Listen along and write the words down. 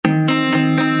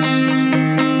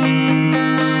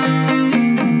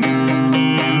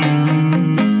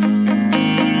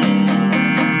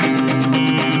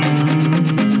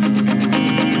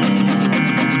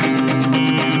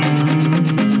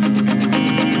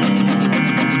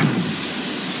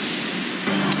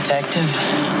detective,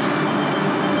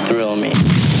 thrill me.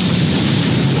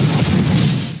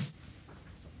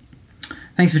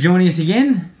 Thanks for joining us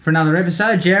again for another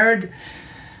episode, Jared.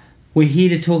 We're here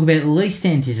to talk about the least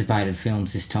anticipated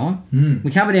films this time.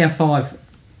 We covered our 5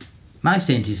 most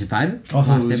anticipated. I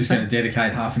thought we were just going to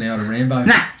dedicate half an hour to Rambo.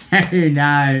 No,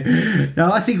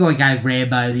 I think I gave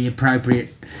Rambo the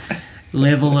appropriate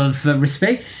level of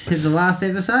respect in the last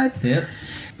episode. Yep.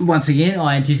 Once again,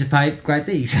 I anticipate great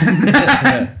things.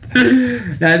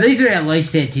 No, these are our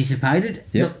least anticipated.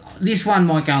 Yep. Look, this one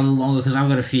might go a little longer because I've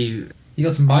got a few You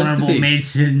got some bones to honourable pick.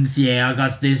 mentions. Yeah, I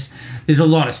got this. There's a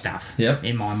lot of stuff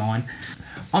in my mind.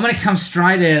 I'm going to come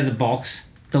straight out of the box.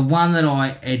 The one that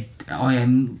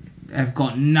have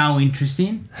got no interest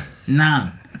in,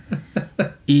 none,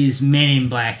 is Men in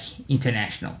Black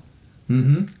International.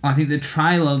 Mm-hmm. I think the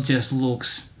trailer just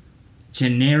looks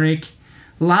generic.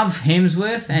 Love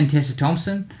Hemsworth and Tessa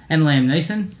Thompson and Liam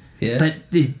Neeson, but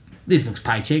this looks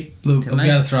paycheck. Look, to I'm me.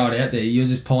 going to throw it out there. You're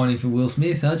just pining for Will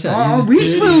Smith, aren't you? I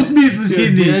wish Will Smith was in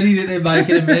You're this. dirty that they're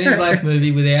making a Men in Black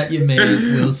movie without your man,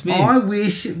 Will Smith. I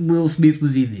wish Will Smith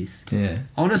was in this. Yeah.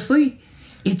 Honestly,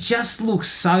 it just looks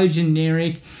so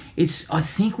generic. I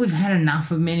think we've had enough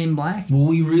of Men in Black. Were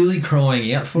we really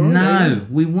crying out for it? No,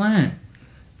 we weren't.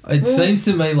 It seems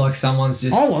to me like someone's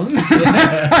just... I wasn't.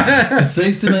 It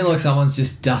seems to me like someone's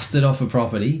just dusted off a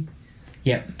property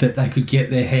Yep. that they could get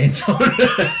their hands on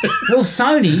Well,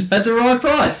 Sony... at the right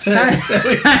price.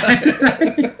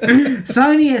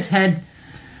 Sony has had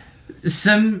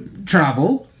some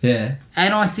trouble, Yeah.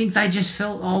 and I think they just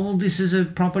felt, oh well, this is a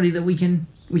property that we can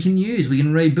use, we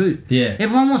can reboot. Yeah.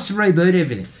 Everyone wants to reboot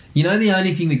everything. You know, the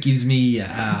only thing that gives me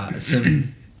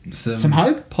some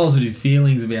hope? positive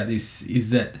feelings about this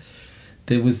is that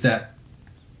there was that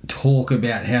talk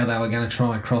about how they were going to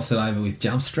try and cross it over with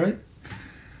Jump Street.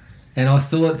 And I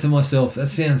thought to myself, that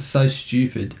sounds so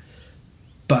stupid,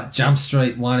 but Jump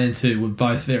Street 1 and 2 were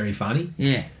both very funny.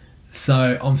 Yeah.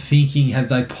 So I'm thinking, have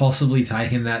they possibly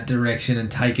taken that direction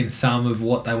and taken some of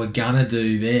what they were going to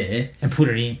do there And put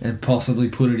it in. and possibly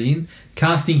put it in?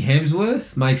 Casting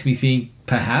Hemsworth makes me think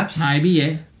perhaps. Maybe,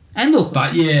 yeah. And look...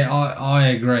 But yeah, I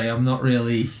agree. I'm not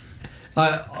really...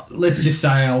 let's just say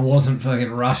I wasn't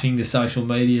fucking rushing to social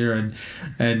media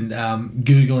and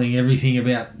Googling everything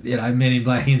about Men in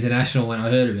Black International when I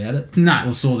heard about it. No.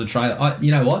 Or saw the trailer.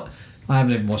 You know what? I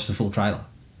haven't even watched the full trailer.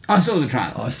 I saw the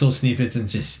trailer. I saw snippets and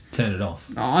just turned it off.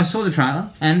 I saw the trailer,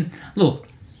 and look,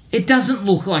 it doesn't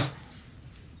look like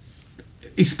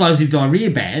explosive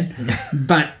diarrhea bad,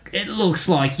 but it looks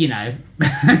like, it's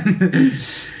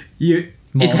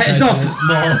not...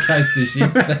 Moral case the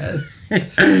shit's bad.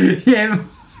 yeah,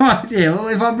 well,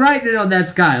 if I'm rating it on that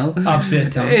scale...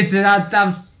 Upset tummy. It's an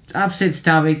upset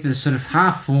stomach that's sort of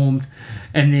half-formed,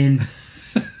 and then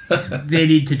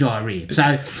into diarrhea.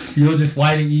 So... You're just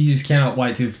waiting, you just cannot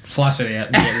wait to flush it out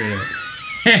and get rid of it.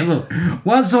 Yeah, look,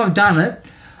 once I've done it,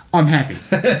 I'm happy.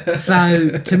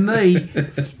 So, to me,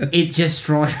 it just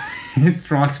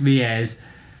strikes me as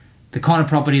the kind of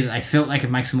property that they felt they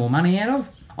could make some more money out of.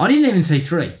 I didn't even see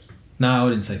 3. No, I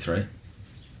didn't see 3.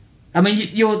 I mean,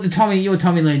 your Tommy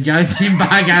Lee Jones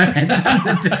embargo had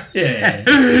something to do.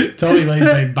 Yeah. Tommy Lee's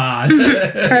been barred.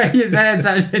 Yeah, that had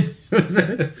something to do with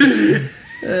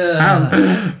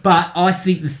it. But I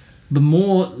think the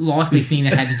more likely thing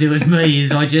that had to do with me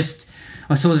is I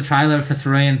saw the trailer for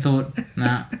 3 and thought,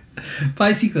 nah.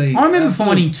 Basically... I remember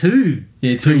finding 2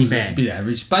 Yeah, 2 pretty was bad. a bit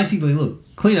average. Basically,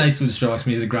 look, Clint Eastwood strikes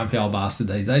me as a grumpy old bastard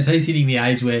these days. He's hitting the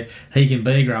age where he can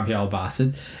be a grumpy old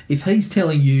bastard. If he's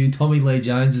telling you Tommy Lee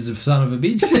Jones is a son of a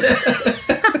bitch,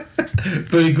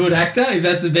 but a good actor, if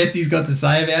that's the best he's got to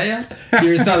say about you,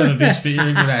 you're a son of a bitch, but you're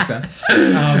a good actor.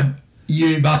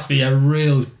 You must be a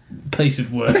real piece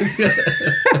of work.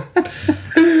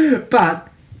 But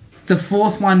the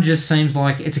 4th one just seems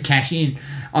like it's a cash in.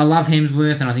 I love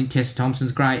Hemsworth and I think Tessa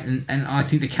Thompson's great and I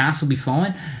think the cast will be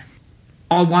fine.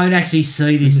 I won't actually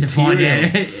see this to find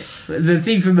out. The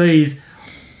thing for me is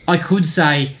I could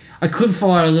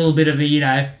fire a little bit of a,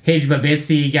 hedge my bets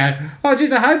here and go, oh,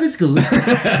 just I hope it's good.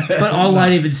 But I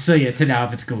won't even see it to know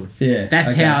if it's good. Yeah,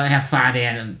 That's okay. how far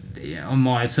down on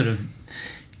my sort of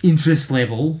interest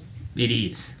level it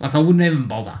is. Like, I wouldn't even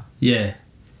bother. Yeah.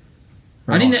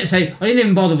 Right. I didn't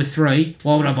even bother with 3.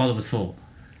 Why would I bother with 4?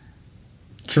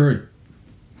 True.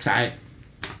 So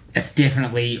it's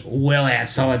definitely well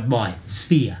outside my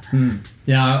sphere.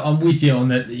 Yeah, I'm with you on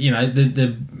that.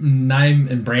 The name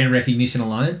and brand recognition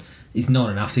alone is not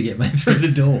enough to get me through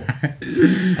the door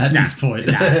at this point.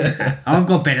 I've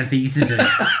got better things to do.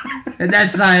 And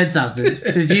that's saying something.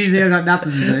 Because usually I've got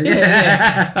nothing to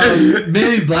do.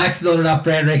 Men in Black's not enough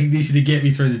brand recognition to get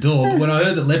me through the door, but when I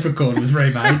heard that Leprechaun was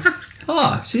remade,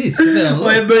 jeez.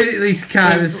 I immediately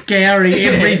came scouring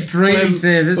every streaming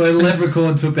service. When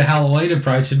Leprechaun took the Halloween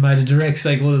approach and made a direct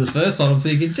sequel to the first one, I'm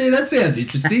thinking, gee, that sounds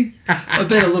interesting. I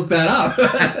better look that up.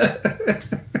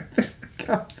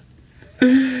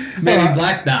 Men in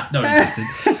Black, not interested.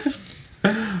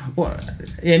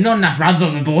 Yeah, not enough runs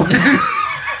on the board.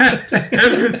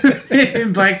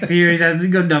 In Black series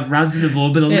hasn't got enough runs on the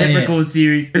board, but the Leprechaun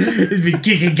series has been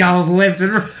kicking goals left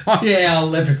and right. Yeah,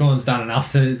 Leprechaun's done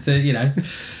enough to give it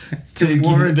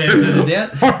the benefit of the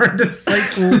doubt. Warrant a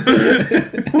sequel.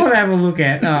 What have a look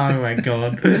at? Oh my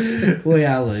god, we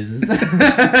are losers.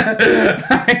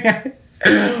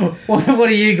 What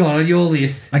have you got on your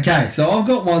list? Okay, so I've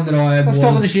got one that Let's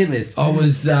start with the shit list. I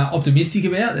was optimistic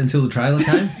about until the trailer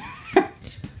came.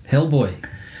 Hellboy.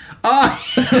 Oh,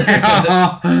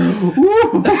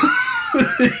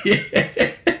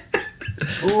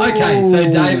 Okay, so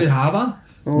David Harbour,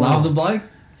 love the bloke.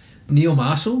 Neil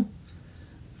Marshall,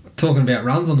 talking about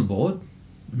runs on the board.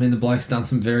 I mean, the bloke's done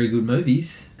some very good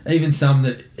movies, even some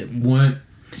that weren't.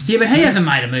 Yeah, but he hasn't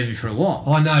made a movie for a while.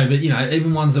 I know, but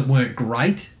even ones that weren't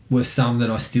great were some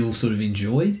that I still sort of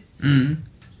enjoyed.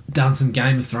 Done some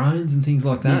Game of Thrones and things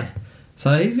like that. Yeah.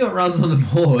 So he's got runs on the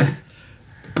board.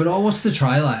 But I watched the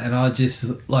trailer and I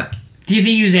just, like... Do you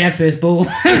think he was our first ball?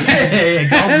 yeah,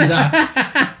 golden duck.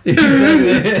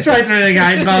 Straight through the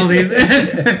gate, bowled him.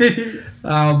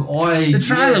 The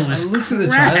trailer was looked at the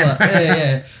trailer.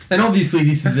 Yeah. And obviously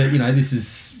this is this is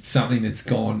something that's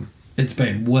gone... It's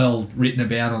been well written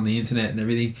about on the internet and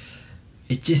everything.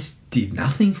 It just did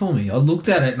nothing for me. I looked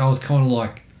at it and I was kind of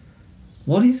like,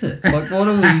 what is it? Like, what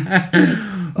are we...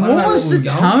 What was the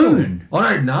tone?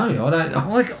 I don't know.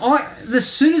 As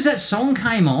soon as that song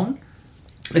came on,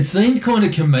 it seemed kind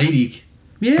of comedic,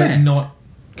 but not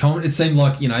comedy. It seemed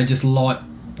like just light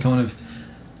kind of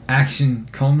action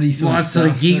comedy sort of stuff. Sort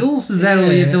of giggles. Is that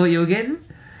all you thought you were getting?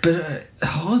 But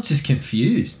I was just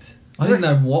confused. I didn't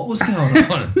know what was going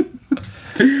on.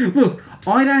 Look,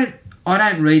 I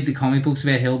don't read the comic books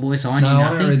about Hellboy, so I knew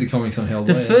nothing. I don't read the comics on Hellboy.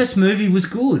 The first movie was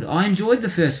good. I enjoyed the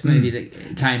first movie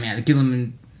that came out, the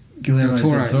Guillermo del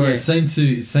Toro. Yeah. It seemed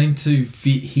to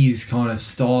fit his kind of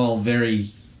style very,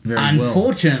 very well.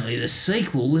 Unfortunately, the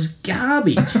sequel was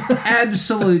garbage.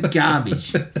 Absolute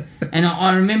garbage. And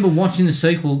I remember watching the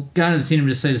sequel, going to the cinema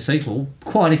to see the sequel,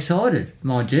 quite excited,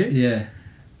 mind you. Yeah.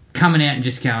 Coming out and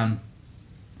just going...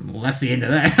 Well, that's the end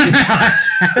of that.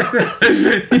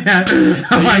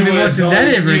 I won't be watching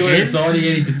that ever again. You weren't signing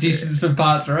any petitions for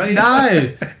part 3?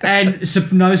 No.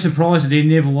 And no surprise that there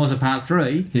never was a part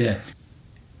 3. Yeah.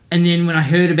 And then when I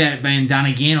heard about it being done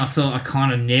again, I thought I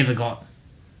kind of never got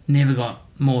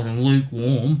more than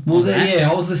lukewarm. Well,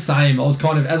 I was the same. I was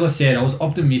kind of, as I said, I was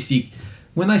optimistic.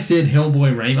 When they said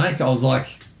Hellboy remake, I was like,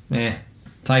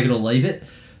 take it or leave it.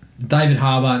 David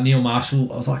Harbour, Neil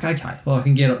Marshall, I was like, okay, well, I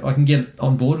can get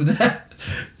on board with that.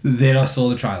 Then I saw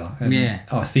the trailer, and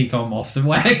I think I'm off the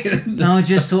wagon. No, I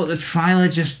just thought the trailer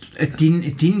it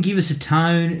didn't give us a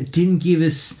tone. It didn't give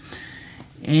us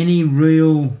any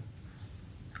real,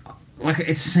 like,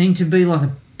 it seemed to be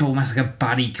like almost like a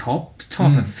buddy cop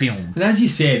type of film. And as you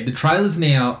said, the trailers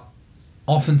now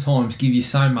oftentimes give you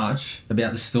so much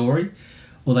about the story,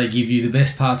 or they give you the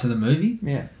best parts of the movie.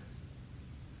 Yeah.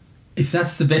 If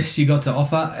that's the best you got to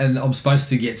offer, and I'm supposed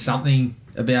to get something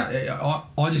about it,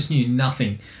 I just knew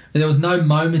nothing. And there was no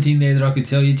moment in there that I could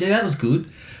tell you, gee, that was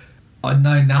good. I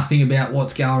know nothing about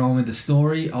what's going on with the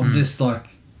story. I'm just like,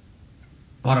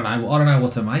 I don't know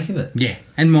what to make of it. Yeah,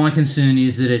 and my concern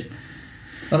is that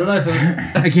I don't know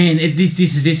if again,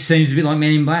 this seems a bit like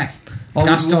Men in Black.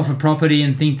 Dust off a property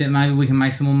and think that maybe we can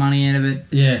make some more money out of it.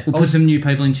 Yeah. We'll put some new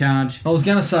people in charge. I was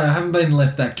going to say, I haven't been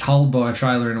left that cold by a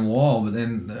trailer in a while, but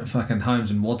then fucking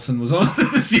Holmes and Watson was on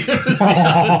the cinemas the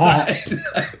other day.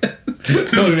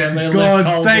 Talking about being left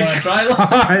cold by a trailer.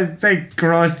 Thank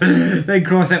Christ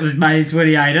that was made in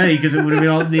 2018, because it would have been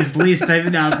on this list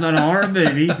even though it's not a horror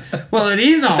movie. Well, it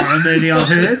is a horror movie, I've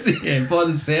heard. Yeah, by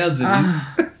the sounds of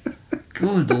it.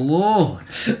 Good Lord.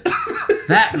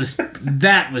 That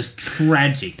was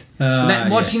tragic.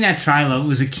 Watching that trailer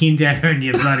was akin to having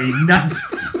your bloody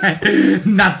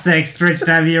nutsack stretched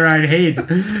over your own head.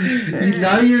 You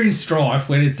know you're in strife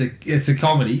when it's a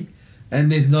comedy,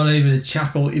 and there's not even a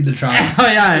chuckle in the trailer.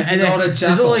 I know. And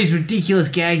there's all these ridiculous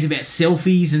gags about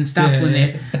selfies and stuff in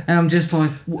there, and I'm just like,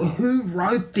 who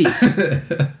wrote this?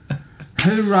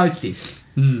 Who wrote this?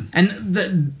 Mm.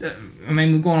 And I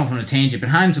mean, we've gone off on a tangent, but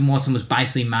Holmes and Watson was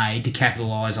basically made to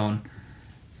capitalise on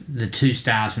the two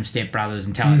stars from Step Brothers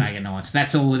and Talladega Nights.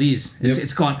 That's all it is.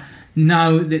 It's got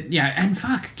and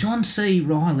fuck, John C.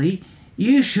 Reilly,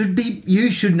 you should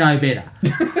know better.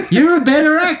 You're a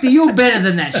better actor. You're better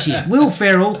than that shit. Will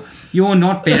Ferrell, you're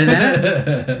not better than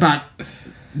it. But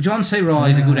John C.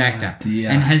 Reilly's a good actor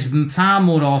and has far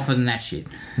more to offer than that shit.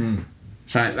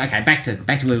 So okay, back to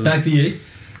where we were. Back to you.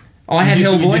 I had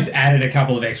Hellboy. You just added a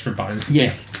couple of extra bones.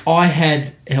 Yeah, I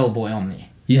had Hellboy on there.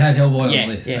 You had Hellboy on the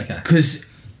list. Yeah, okay. Because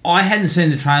I hadn't seen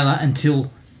the trailer until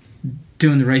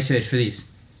doing the research for this.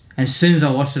 And as soon as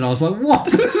I watched it, I was like,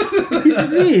 what the fuck is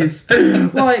this?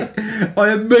 Like,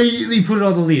 I immediately put it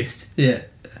on the list. Yeah.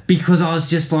 Because I was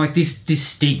just like, this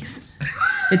stinks.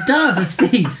 It does, it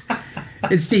stinks.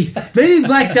 It stinks. Men in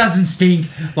Black doesn't stink,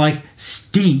 but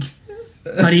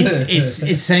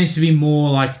it seems to be more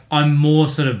like I'm more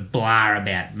sort of blah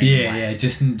about Men in Black. Yeah,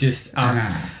 just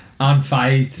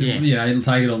unfazed. Yeah. You know, it'll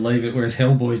take it or leave it. Whereas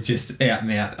Hellboy's just out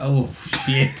and out. Oh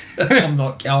shit! I'm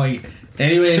not going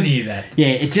anywhere near that. Yeah,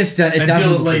 it just it until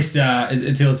doesn't at least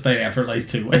until it's been out for at least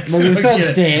 2 weeks. Well, we saw it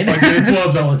stand. I get a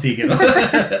 $12 ticket.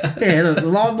 Yeah, look,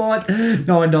 Limelight,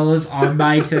 $9, I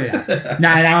may turn up. No,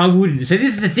 I wouldn't. So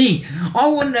this is the thing. I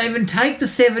wouldn't even take the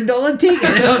 $7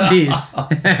 ticket on this.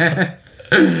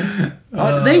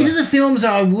 These are the films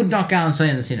that I would not go and see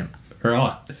in the cinema.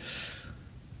 Right.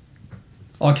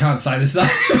 I can't say the same.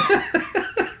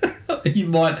 You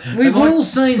might. We've all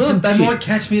seen some They shit. might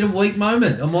catch me at a weak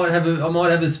moment. I might have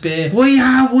a spare. We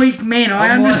are weak men. I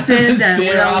understand that. We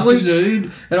Spare are weak.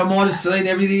 afternoon, and I might have seen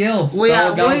everything else.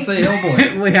 I'll go and see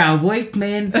Hellboy. We are weak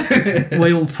men.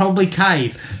 We will probably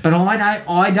cave, but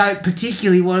I don't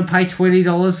particularly want to pay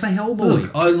 $20 for Hellboy.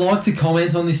 Look, I like to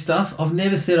comment on this stuff. I've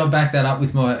never said I back that up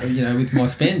with my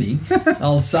spending.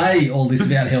 I'll say all this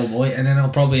about Hellboy, and then I'll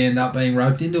probably end up being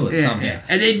roped into it somehow. Yeah.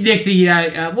 And then next thing you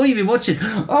know, what have you been watching?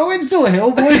 I went and saw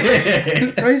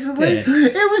Hellboy recently. Yeah.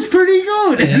 It was pretty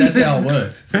good. Yeah, that's how it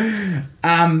works.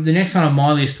 The next one on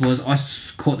my list was I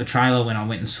caught the trailer when I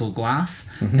went and saw Glass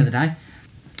the other day.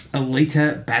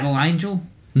 Alita Battle Angel.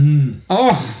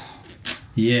 Oh,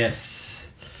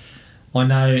 yes. I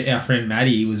know our friend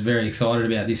Maddie was very excited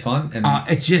about this one, and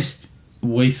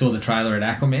we saw the trailer at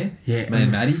Aquaman. Yeah. Me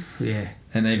and Maddie. Yeah.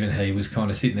 And even he was kind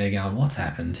of sitting there going, "What's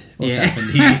happened? What's Yeah.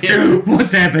 happened here?"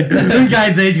 What's happened? Who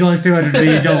gave these guys $200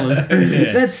 million?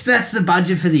 Yeah. That's the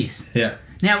budget for this. Yeah.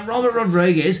 Now, Robert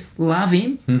Rodriguez, love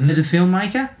him as a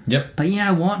filmmaker. Yep. But you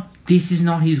know what? This is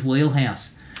not his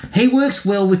wheelhouse. He works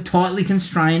well with tightly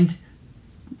constrained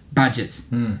budgets.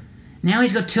 Now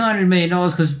he's got $200 million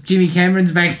because Jimmy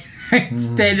Cameron's back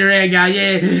standing around going,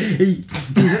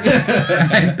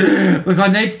 look, I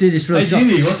need to do this really Hey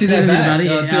Jimmy, what's in that bag?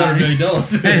 $200 million.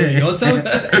 You want some?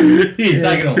 Here,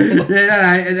 take it all.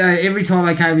 No, every time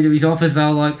I came into his office, they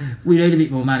were like, we need a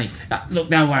bit more money. Look,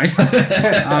 no worries.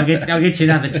 I'll get you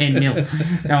another 10 mil. Don't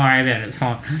worry about it, it's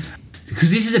fine. Because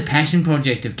this is a passion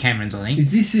project of Cameron's, I think.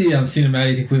 Is this the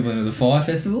cinematic equivalent of the Fire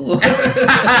Festival?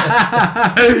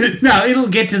 No, it'll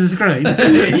get to the screen.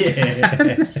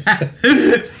 Yeah.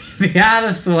 The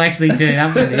artist will actually turn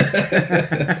up for this.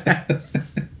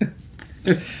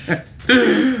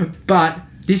 But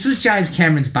this was James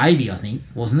Cameron's baby, I think,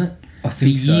 wasn't it? I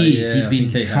think for so, years yeah. he's I been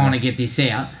think he trying had. to get this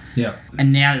out. Yeah.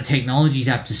 And now the technology's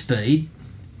up to speed.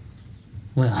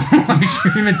 Well, I'm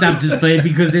assuming it's up to speed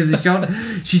because there's a shot.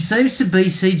 She seems to be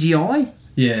CGI.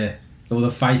 Yeah. All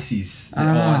the faces, the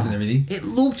eyes and everything. It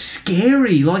looked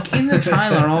scary. Like in the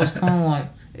trailer, I was kind of like,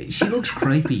 she looks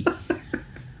creepy.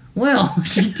 Well,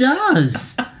 she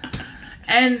does.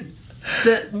 And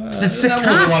the That was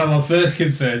cast, one of my first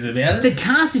concerns about it. the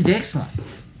cast is excellent.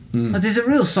 Like, there's a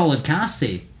real solid cast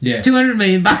there. Yeah. $200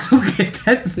 million will get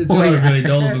that for $200 million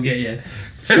will get you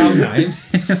some names.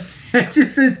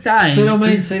 Just a name. But I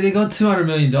mean, see, they got $200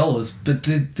 million, but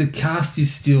the cast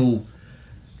is still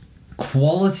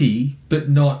quality, but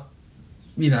not,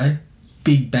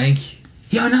 big bank.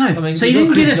 Yeah, I know. I mean, so you you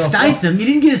got didn't get a Christoph Statham. You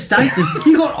didn't get a Statham.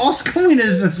 You got Oscar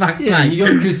winners, for fuck's Yeah, sake.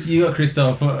 you got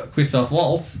Christoph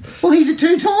Waltz. Well, he's a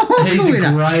two-time Oscar He's a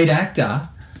winner. great actor,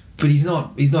 but he's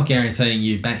not guaranteeing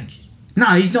you bank. No,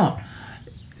 he's not.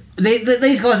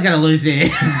 These guys are going to lose their.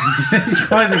 These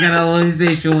guys are going to lose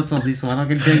their shorts on this one. I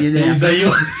can tell you now. So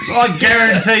I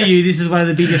guarantee you, this is one of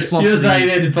the biggest flops. you're of the saying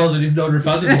year. their deposit is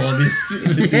non-refundable on this Yeah,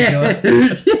 particular.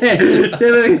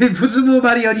 yeah. Put some more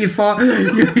money on your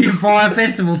fire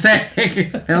festival tag,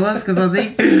 fellas, because I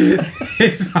think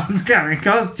this one's going to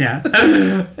cost you.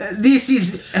 This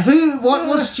is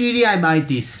what studio made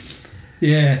this?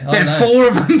 Yeah, I About know. 4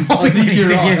 of them I probably think you're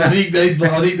right. together.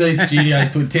 I think these studios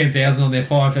put 10,000 on their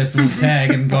Fire Festival tag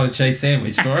and got a cheese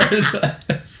sandwich for it.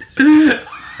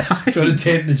 Got a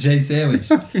tent and a cheese sandwich.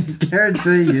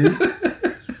 Guarantee you.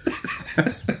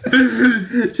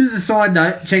 Just a side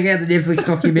note, check out the Netflix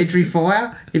documentary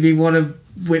Fire if you want to.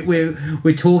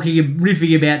 We're talking and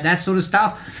riffing about that sort of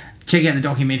stuff. Check out the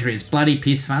documentary; it's bloody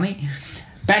piss funny.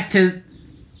 Back to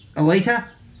Alita,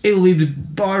 it'll be,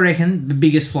 I reckon, the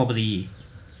biggest flop of the year.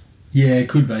 Yeah, it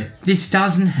could be. This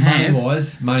doesn't have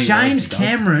Money-wise, James it does.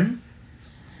 Cameron.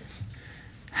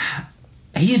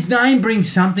 His name brings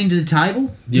something to the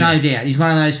table, Yeah. no doubt. He's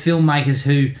one of those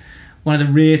filmmakers one of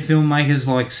the rare filmmakers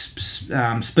like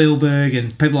Spielberg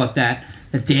and people like that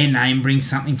their name brings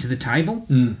something to the table.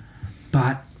 Mm.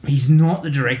 But he's not the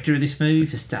director of this movie,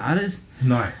 for starters,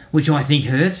 No. which I think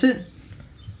hurts it.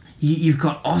 You've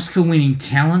got Oscar-winning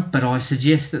talent, but I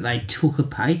suggest that they took a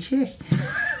paycheck.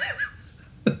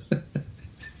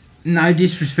 No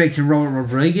disrespect to Robert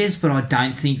Rodriguez, but I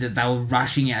don't think that they were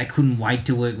rushing out. They couldn't wait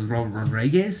to work with Robert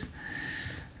Rodriguez.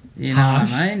 You know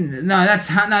Harsh. what I mean? No, that's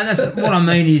what I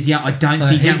mean is, I don't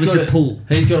think that was the pull.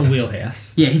 He's got a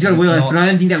wheelhouse. Yeah, he's got a It's wheelhouse, not- but I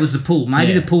don't think that was the pull.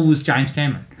 Maybe Yeah. the pull was James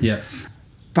Cameron. Yeah.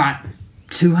 But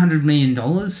 $200 million,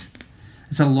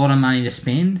 it's a lot of money to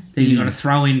spend. Then you've got to is.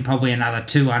 throw in probably another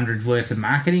 200 worth of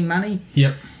marketing money.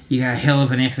 Yep. You got a hell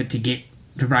of an effort to get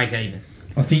to break even.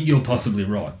 I think you're possibly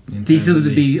right. in This terms was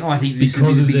of a big. I think this will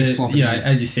because be the of biggest flop. Of you the know, year.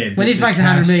 as you said, When this the makes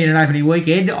 100 cash- million at opening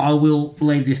weekend, I will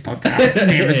leave this podcast and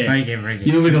never Yeah. speak ever again.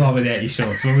 You'll be the one without your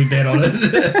shorts when we bet on it.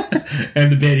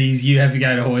 And the bet is you have to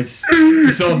go to Hoyt's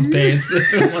Son's pants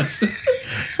to watch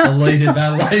a Legion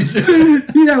Battle Age.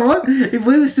 You know what? If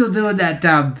we were still doing that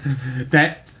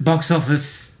box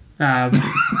office.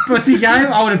 What's the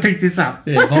game? I would have picked this up.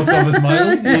 Yeah, box office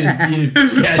modal. You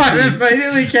I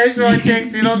immediately cashed my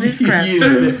checks in on this crap.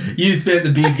 You spent the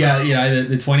big,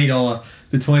 the $20,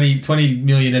 the 20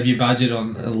 million of your budget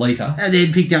on a litre. And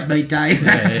then picked up Meat Dave.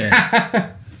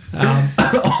 Yeah.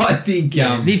 I think.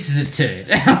 This is a turd.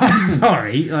 I'm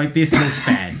sorry. Like, this looks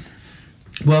bad.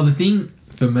 Well, the thing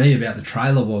for me about the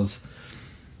trailer was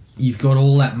you've got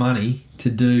all that money to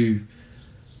do,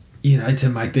 to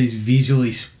make these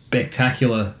visually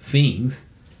spectacular things,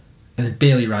 and it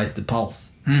barely raised the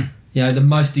pulse. Mm. The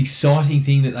most exciting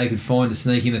thing that they could find to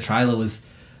sneak in the trailer was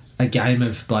a game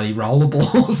of bloody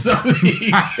rollerball or something.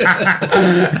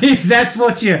 If that's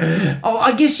what you... Oh,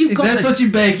 I guess you've If got that's the... what you're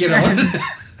banking on.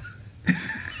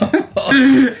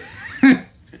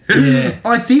 Yeah.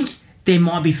 I think there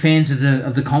might be fans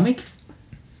of the comic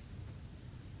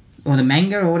or the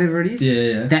manga or whatever it is.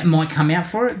 Yeah. That might come out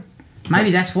for it.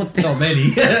 Maybe that's what... Not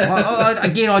many.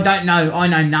 Again, I don't know. I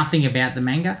know nothing about the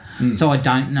manga, so I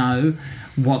don't know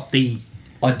what the...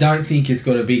 I don't think it's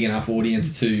got a big enough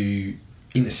audience in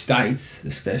the States,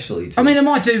 especially. I mean, it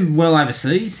might do well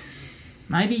overseas.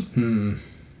 Maybe.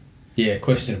 Yeah,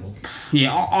 questionable.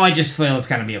 Yeah, I just feel it's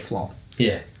going to be a flop.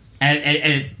 Yeah.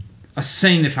 And I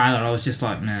seen the trailer, I was just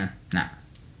like, nah.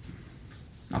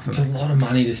 Not for It's a me. lot of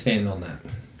money to spend on that.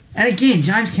 And again,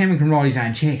 James Cameron can write his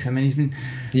own checks. I mean, he's been...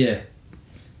 Yeah.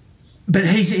 But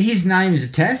his name is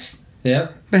attached,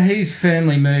 Yep. but he's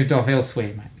firmly moved off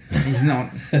elsewhere, mate. He's not...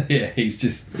 Yeah, he's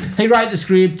just He wrote the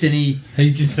script and he...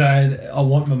 he's just saying, I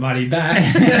want my money back.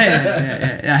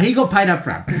 Yeah, he got paid up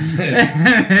front. Do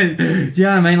you know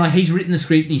what I mean? Like, he's written the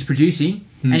script and he's producing,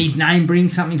 and his name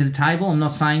brings something to the table. I'm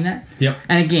not saying that. Yep.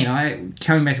 And again,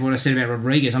 coming back to what I said about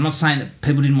Rodriguez, I'm not saying that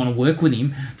people didn't want to work with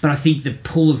him, but I think the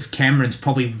pull of Cameron's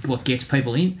probably what gets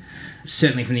people in,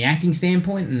 certainly from the acting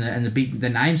standpoint and the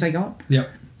names they got. Yep.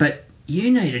 But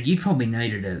you probably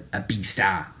needed a big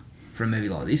star for a movie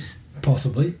like this.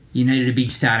 Possibly. You needed a big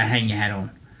star to hang your hat on.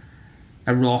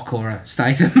 A Rock or a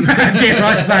Statham. Dare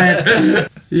I say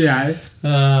it?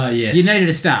 Yeah. Yes. You needed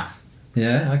a star.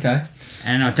 Yeah, okay.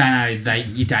 And I don't know,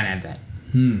 you don't have that.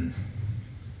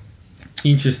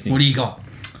 Interesting. What do you got?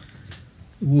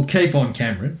 We'll keep on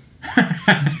Cameron.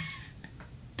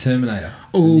 Terminator.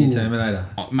 Ooh. The new Terminator.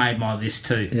 I made my list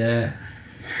too. Yeah.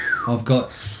 I've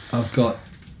got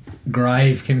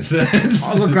grave concerns.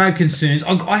 I've got grave concerns.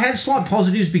 I had slight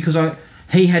positives because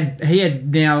he had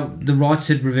now the rights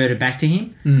had reverted back to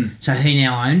him, so he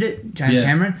now owned it, James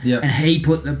Cameron, Yep. and he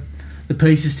put the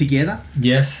pieces together.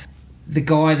 Yes. The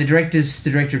director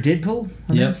of Deadpool.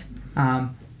 I Yep. think.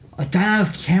 I don't know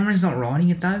if Cameron's not writing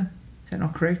it though. Is that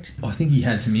not correct? I think he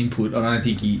had some input. I don't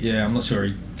think I'm not sure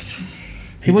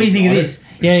he What do you think of got this?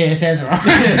 Yeah, sounds right.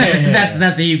 Yeah.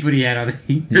 That's the input he had, I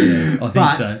think. Yeah, I think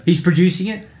but so. he's producing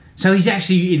it, so he's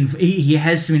actually he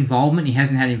has some involvement. He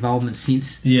hasn't had involvement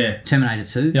since Yeah. Terminator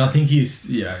 2. Yeah, I think it's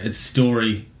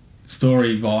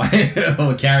story by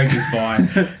or characters by,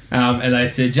 and they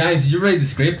said, "James, did you read the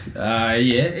script?" Yeah.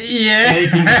 Yeah.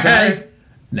 Anything to say?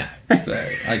 No. So,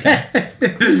 okay.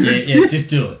 Yeah. Just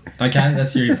do it. Okay,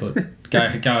 that's your input. Go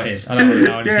ahead. I don't want to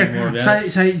know anything more about it.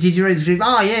 So did you read the script?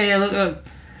 Oh yeah. Look.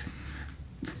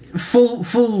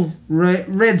 Full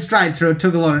read straight through.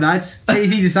 Took a lot of notes.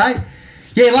 Anything to say?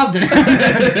 Yeah, loved it.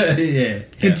 Yeah.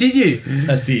 Continue.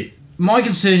 That's it. My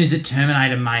concern is that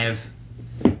Terminator may have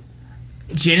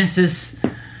Genesis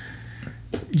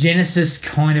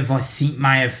kind of, I think,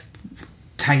 may have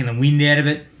taken the wind out of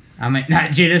it. I mean, no,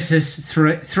 Genesis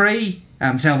 3,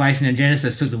 Salvation and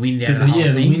Genesis took the wind out of the whole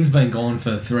the thing. wind's been gone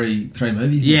for three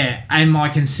movies. Yeah, and my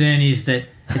concern is that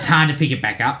it's hard to pick it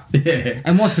back up. Yeah.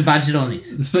 And what's the budget on this?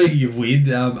 Speaking of wind,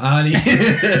 Arnie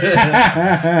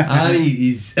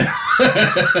is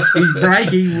He's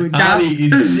breaking.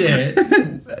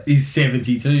 He's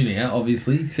 72 now.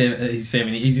 Obviously, he's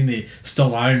 70. He's in the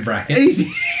Stallone bracket.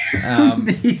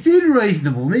 He's in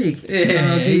reasonable nick.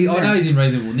 Yeah, I know he's in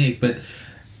reasonable nick, but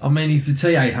I mean, he's the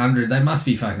T800. They must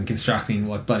be fucking constructing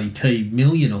like bloody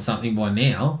T-1,000,000 or something by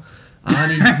now.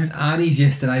 Arnie's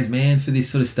yesterday's man for this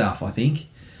sort of stuff, I think.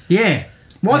 Yeah.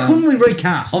 Why couldn't we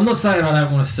recast? I'm not saying I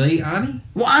don't want to see Arnie.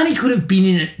 Well, Arnie could have been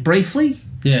in it briefly.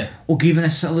 Yeah. Or given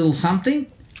us a little something.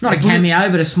 Not a cameo,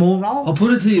 but a small role. I'll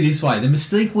put it to you this way. The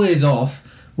mystique wears off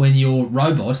when your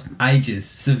robot ages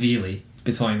severely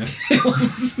between the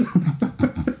films.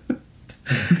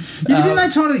 Didn't they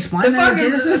try to explain that? The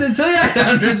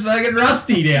T800's fucking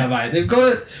rusty now, mate. They've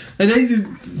got it. They need to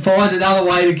find another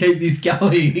way to keep this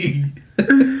going.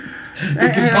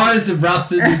 The components have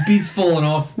rusted. There's bits falling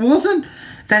off. Wasn't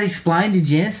that explained in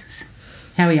Genesis?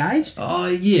 How he aged? Oh,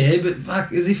 yeah, but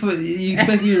fuck, as if you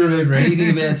expect me to remember anything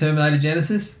about Terminator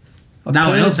Genesis? No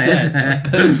one else has.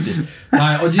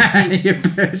 I just think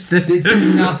there's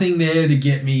just nothing there to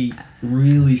get me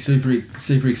really super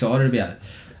excited about it.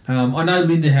 I know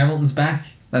Linda Hamilton's back.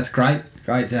 That's great.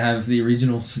 Great to have the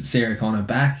original Sarah Connor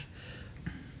back.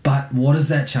 But what does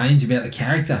that change about the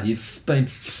character? You've been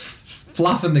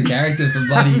fluffing the character for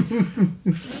bloody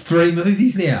 3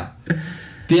 movies now.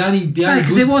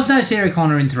 Because there was no Sarah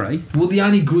Connor in 3. Well, the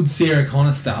only good Sarah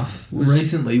Connor stuff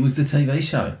recently was the TV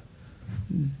show.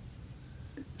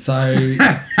 So even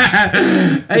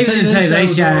the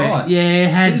TV show, right. yeah,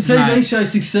 had the TV show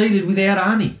succeeded without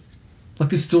Arnie. Like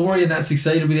the story and that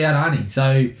succeeded without Arnie.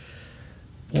 So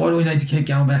why do we need to keep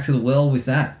going back to the well with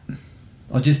that?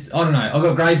 I don't know. I've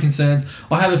got grave concerns.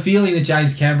 I have a feeling that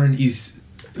James Cameron is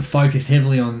focused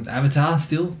heavily on Avatar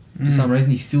still. For some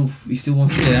reason, he still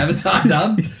wants to get Avatar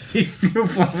done. He's still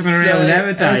fluffing around with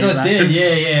Avatar. As I said,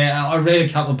 yeah. I read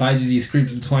a couple of pages of your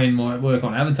script between my work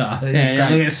on Avatar. It's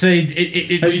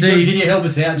great. Look, Can you help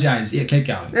us out, James? Yeah, keep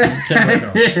going. Keep working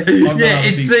on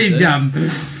it. It seemed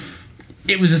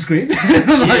it was a script.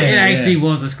 It actually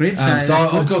was a script. So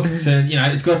I've got concern. You know,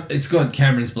 it's got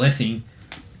Cameron's blessing.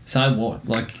 So what?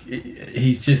 Like,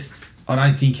 he's just. I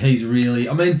don't think he's really.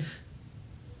 I mean,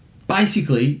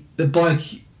 basically, the bloke.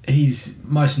 His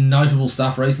most notable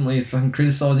stuff recently is fucking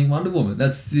criticising Wonder Woman.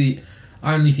 That's the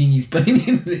only thing he's been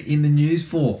in the news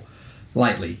for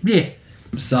lately. Yeah.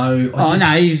 So.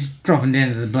 He's dropping down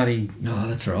to the bloody. Oh,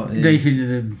 that's right. Yeah. Deep into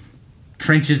the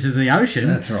trenches of the ocean.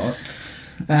 That's right.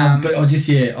 But I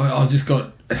just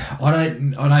got. I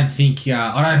don't think.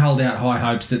 I don't hold out high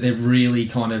hopes that they've really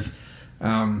kind of.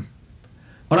 I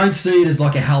don't see it as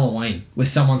like a Halloween where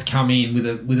someone's come in with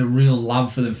a real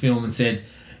love for the film and said,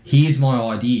 "Here's my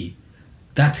idea.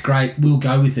 That's great. We'll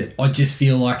go with it." I just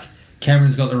feel like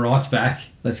Cameron's got the rights back.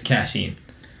 Let's cash in.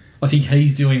 I think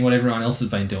he's doing what everyone else has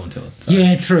been doing to it. So.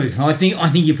 Yeah, true. I think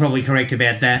you're probably correct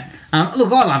about that.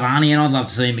 Look, I love Arnie and I'd love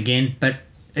to see him again, but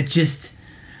it just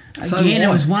it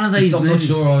was one of these. I'm not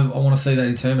sure I want to see that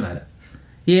in Terminator.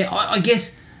 Yeah, I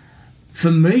guess for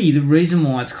me the reason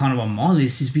why it's kind of on my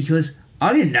list is because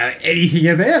I didn't know anything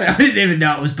about it. I didn't even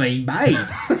know it was being made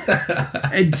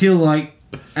until like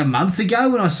a month ago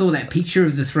when I saw that picture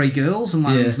of the 3 girls and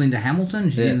one was Linda Hamilton.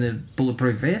 She's in the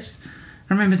bulletproof vest.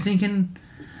 I remember thinking,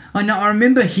 I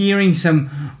remember hearing some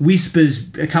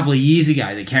whispers a couple of years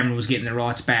ago that Cameron was getting the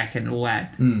rights back and all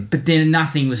that, but then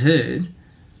nothing was heard,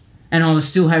 and I was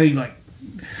still having like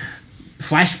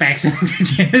flashbacks of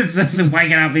Genesis and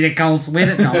waking up in a cold sweat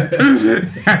at night.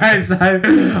 So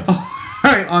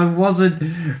I wasn't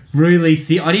really.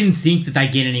 I didn't think that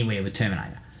they'd get anywhere with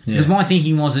Terminator. Because my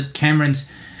thinking was that Cameron's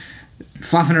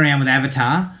fluffing around with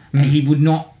Avatar, and he'll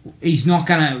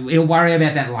worry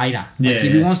about that later. If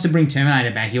he wants to bring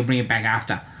Terminator back, he'll bring it back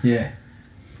after. Yeah.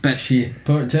 But shit,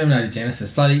 poor Terminator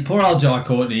Genesis. Bloody poor old Jai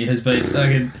Courtney has been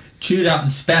fucking chewed up and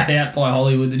spat out by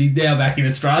Hollywood, and he's now back in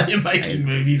Australia making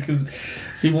movies because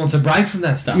He wants a break from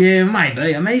that stuff. Yeah,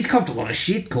 maybe. I mean, he's copped a lot of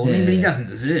shit, Courtney, Yeah. but he doesn't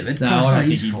deserve it. No, It's I not don't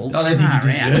his think fault. I don't think Far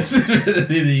he out. deserves it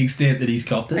to the extent that he's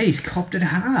copped it. He's copped it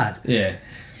hard. Yeah.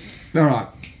 All right.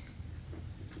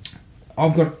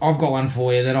 I've got one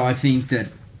for you that I think that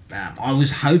I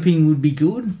was hoping would be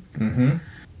good, Mm-hmm.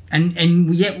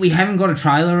 and yet we haven't got a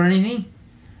trailer or anything.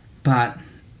 But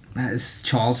it's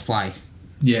Child's Play.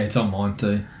 Yeah, it's on mine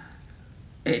too.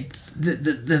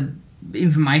 The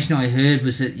information I heard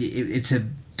was that it's a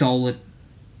doll that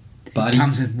Buddy.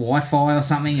 comes with Wi-Fi or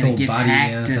something, It's and it called gets Buddy now,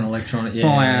 hacked. it's an and electronic. by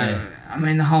Yeah. I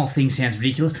mean, the whole thing sounds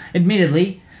ridiculous.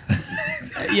 Admittedly,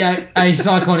 a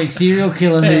psychotic serial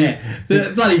killer who. Yeah,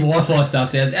 the bloody Wi-Fi stuff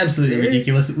sounds absolutely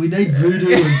ridiculous. We need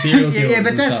voodoo and serial killers. Yeah,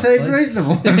 but and that stuff, seemed please.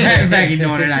 reasonable back in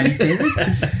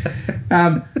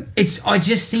 1987. I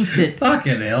just think that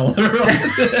Fucking hell.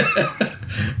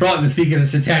 Right in the thick of the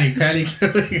satanic panic.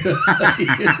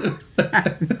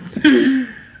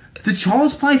 the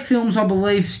Child's Play films, I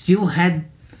believe, still had.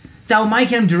 They were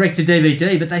making them direct to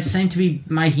DVD, but they seem to be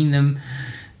making them.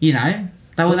 They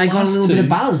got a little bit of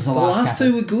buzz. The last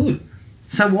two couple. were good.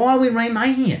 So why are we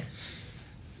remaking it?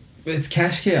 It's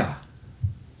cash cow.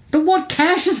 But what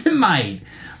cash has it made?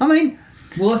 I mean,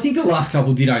 Well, I think the last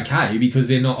couple did okay because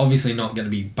they're obviously not going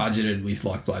to be budgeted with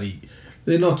like bloody.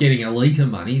 They're not getting a litre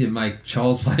money to make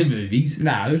Child's Play movies.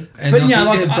 no. And But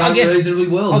I think they've done reasonably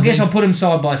well. I guess I'll put them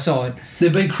side by side.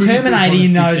 They've been critically Terminator,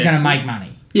 you know, is going to successful. make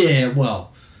money, Yeah,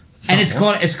 well, and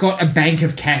somewhat. it's got a bank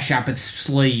of cash up its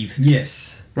sleeve,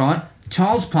 Yes. right?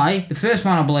 Child's Play, the first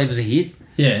one I believe was a hit.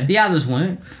 Yeah. The others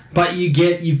weren't. But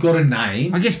you've got a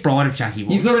name. I guess Bride of Chucky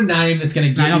was. You've got a name that's going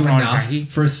to get No, not you Bride of enough Chucky.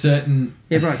 for a certain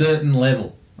Bride.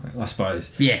 level, I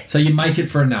suppose. Yeah. So you make it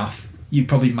for enough, you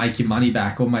probably make your money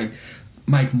back or make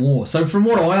more. So from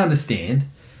what I understand,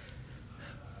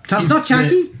 So it's not It's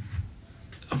Chucky?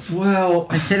 well,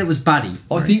 They said it was Buddy.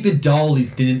 I think the doll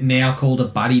is now called a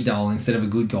buddy doll instead of a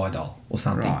good guy doll or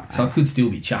something. Right. So it could still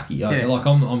be Chucky. Yeah.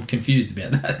 I'm confused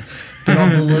about that. But I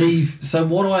believe so.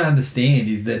 What I understand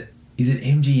is that is it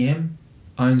MGM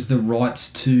owns the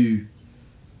rights to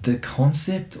the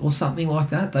concept or something like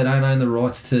that. They don't own the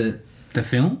rights to The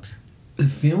films? the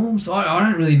films. I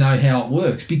don't really know how it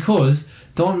works because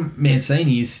Don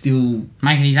Mancini is still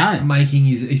Making his own.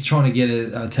 he's trying to get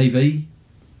a TV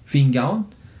thing going.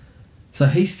 So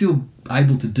he's still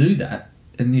able to do that,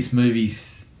 and this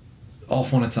movie's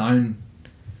off on its own.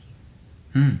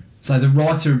 So the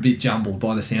rights are a bit jumbled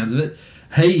by the sounds of it.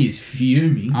 He is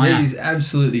fuming. Oh, yeah. He is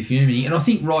absolutely fuming, and I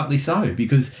think rightly so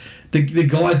because the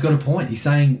guy's got a point. He's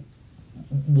saying,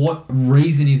 what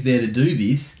reason is there to do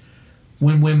this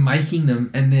when we're making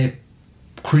them and they're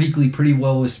critically pretty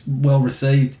well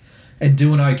received and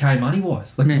doing okay money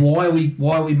wise? Like, Yeah. why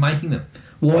are we making them?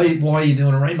 Why are you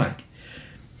doing a remake?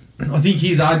 I think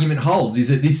his argument holds is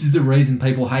that this is the reason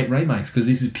people hate remakes because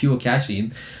this is pure cash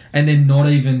in, and they're not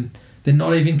even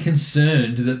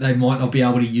concerned that they might not be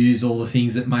able to use all the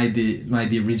things that made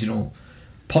the original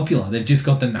popular. They've just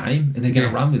got the name and they're going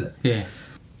to run with it. Yeah.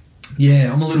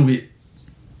 Yeah, I'm a little bit.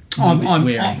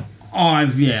 wary.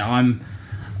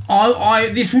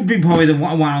 This would be probably the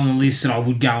one on the list that I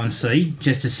would go and see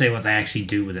just to see what they actually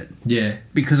do with it. Yeah,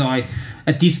 Because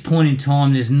at this point in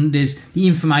time, there's the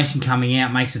information coming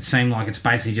out makes it seem like it's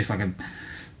basically just like a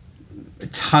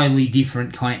totally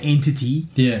different kind of entity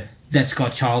yeah, that's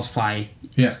got Child's Play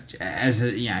yeah, as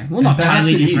a not perhaps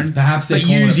totally it is. different, Perhaps they're but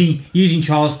calling using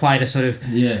Child's Play to sort of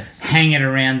yeah, hang it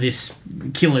around this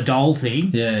killer doll thing.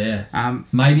 yeah.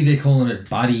 Maybe they're calling it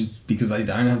Buddy because they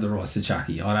don't have the rights to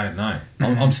Chucky. I don't know.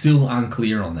 I'm still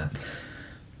unclear on that.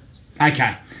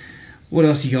 Okay, what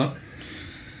else you got?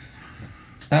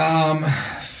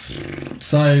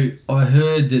 So I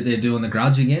heard that they're doing The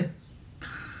Grudge again.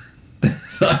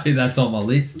 So that's on my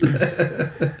list.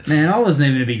 Man, I wasn't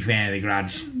even a big fan of The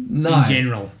Grudge No. in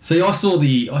general. See, I saw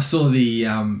the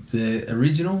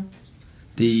original.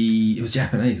 It was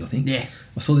Japanese, I think. Yeah.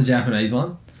 I saw the Japanese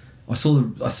one. I saw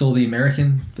the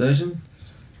American version.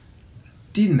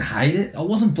 Didn't hate it. I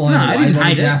wasn't blown No, I away didn't by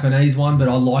hate the it. Japanese one, but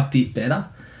I liked it better.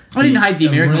 I didn't hate the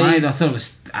American one re- either. I thought it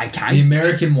was The okay.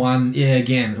 American one, yeah,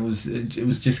 again, it was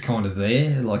just kind of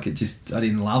there. Like I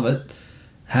didn't love it.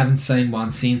 Haven't seen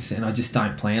one since, and I just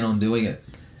don't plan on doing it.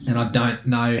 And I don't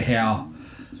know how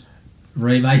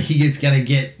remaking it's going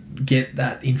to get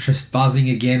that interest buzzing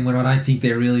again when I don't think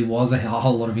there really was a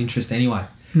whole lot of interest anyway.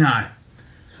 No.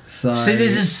 So See,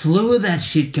 there's a slew of that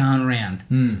shit going around.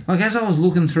 Like, as I was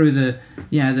looking through the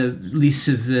lists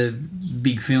of the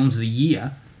big films of the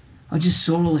year, I just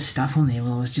saw all this stuff on there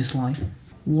where I was just like,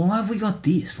 why have we got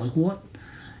this? Like,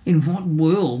 in what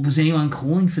world was anyone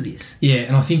calling for this? yeah,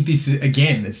 and I think this is,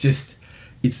 again, it's just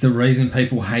it's the reason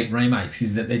people hate remakes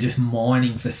is that they're just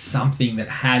mining for something that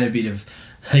had a bit of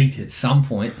heat at some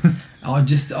point. I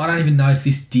don't even know if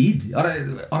this did. I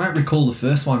don't recall the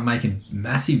first one making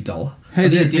massive dollar. I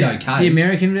think it did okay. The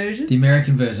American version? The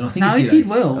American version. I think it did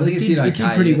well. I think it did okay. It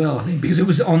did pretty well, I think, because it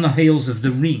was on the heels of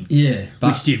The Ring. Yeah.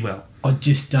 Which did well. I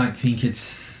just don't think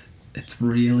it's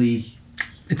really...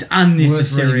 It's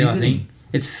unnecessary, I think.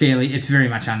 It's very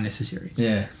much unnecessary.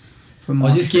 Yeah.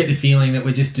 I just get the feeling that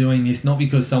we're just doing this not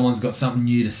because someone's got something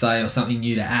new to say or something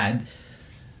new to add,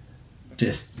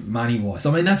 just money-wise.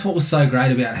 I mean, that's what was so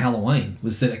great about Halloween,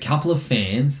 was that a couple of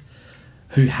fans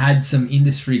who had some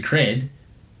industry cred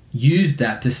used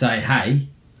that to say, hey,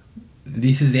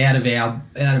 this is out of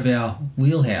our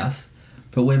wheelhouse,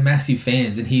 but we're massive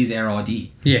fans and here's our idea.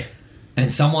 Yeah. And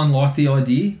someone liked the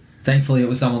idea. Thankfully, it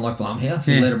was someone like Blumhouse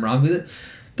who let them run with it.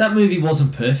 That movie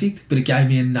wasn't perfect, but it gave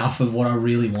me enough of what I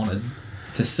really wanted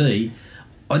to see.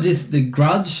 The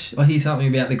Grudge, I hear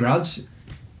something about The Grudge,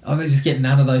 I just get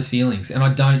none of those feelings. And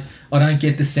I don't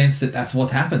get the sense that that's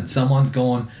what's happened. Someone's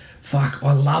gone, fuck,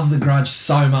 I love The Grudge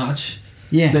so much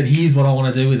that here's what I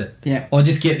want to do with it. Yeah. I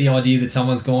just get the idea that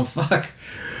someone's gone, fuck,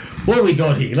 what do we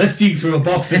got here? Let's dig through a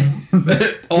box of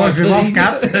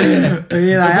offcuts.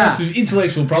 A box of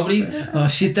intellectual properties. Oh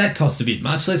shit, that costs a bit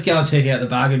much. Let's go and check out the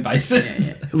bargain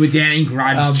basement. We're down in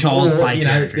Grudge, Child's Play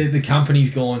territory. The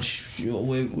company's gone. We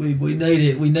need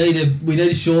a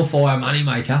surefire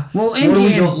moneymaker. Well, what do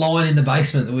we got lying in the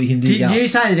basement that we can dig up? Did you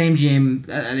say that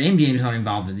MGM's not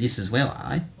involved in this as well,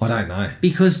 are they? I don't know,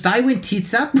 because they went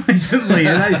tits up recently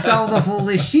and they sold off all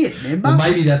this shit. Remember? Well,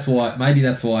 maybe that's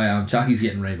why Chucky's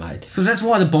getting remade. Because that's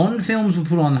why the Bond films were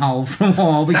put on hold for a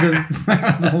while, because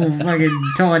that was all fucking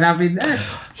tied up in that.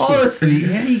 Honestly,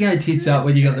 how do you go tits up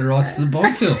when you got the rights to the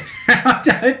Bond films? I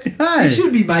don't know. You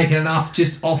should be making enough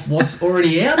just off what's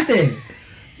already out there.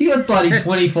 You got bloody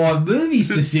 25 movies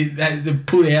to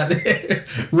put out there,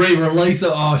 re-release.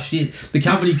 Oh shit, the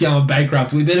company's going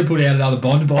bankrupt. We better put out another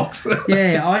Bond box.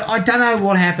 Yeah, I don't know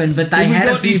what happened, but they had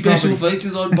a few special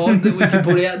features on Bond that we can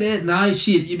put out there. No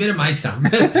shit, you better make some.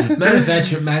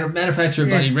 manufacture a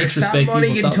bloody retrospective.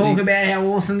 Somebody can talk about how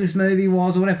awesome this movie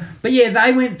was or whatever. But yeah,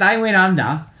 they went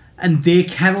under, and their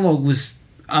catalogue was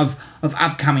of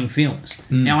upcoming films.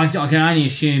 Now I can only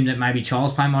assume that maybe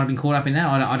Child's Play might have been caught up in that.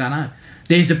 I don't know.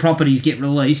 There's the properties get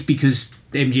released because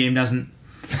MGM doesn't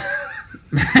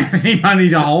have any money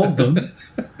to hold them,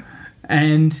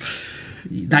 and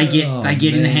they get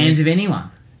in the hands of anyone.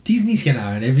 Disney's going to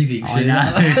own everything. I know.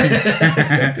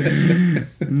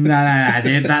 No.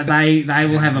 They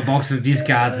will have a box of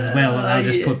discards as well that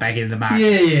they'll just put back into the market.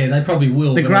 Yeah, they probably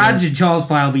will. The Grudge and Child's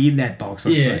Play will be in that box.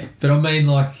 But I mean,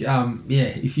 like,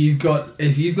 if you've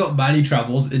got money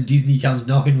troubles and Disney comes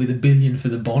knocking with $1 billion for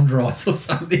the Bond rights or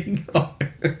something.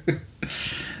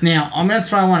 Now, I'm going to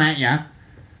throw one at you.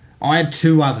 I had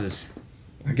two others.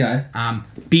 Okay.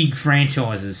 Big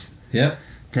franchises. Yep.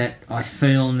 That I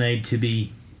feel need to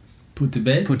be put to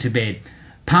bed.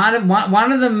 Part of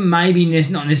one of them maybe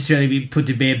not necessarily be put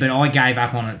to bed, but I gave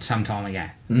up on it some time ago.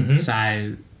 Mm-hmm.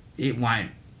 So it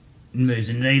won't move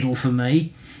the needle for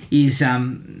me. Is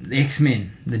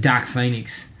X-Men, the Dark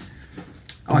Phoenix.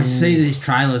 I see these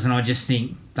trailers and I just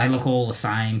think they look all the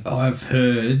same. I've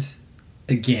heard,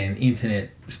 again, internet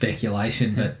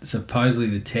speculation, but supposedly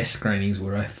the test screenings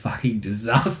were a fucking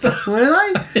disaster. Were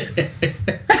they?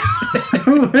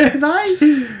 Were they?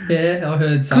 Yeah, I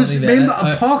heard something about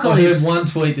that. Apocalypse. I heard one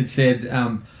tweet that said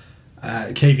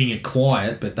keeping it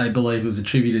quiet, but they believe it was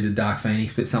attributed to Dark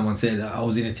Phoenix, but someone said I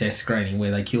was in a test screening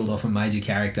where they killed off a major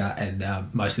character and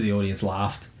most of the audience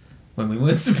laughed when we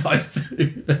weren't supposed to.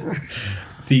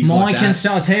 Things like that.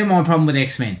 I'll tell you my problem with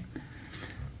X-Men.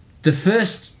 The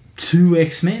first two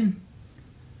X-Men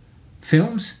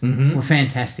films were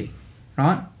fantastic,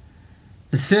 right?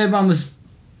 The third one was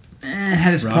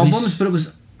had its problems, but it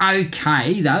was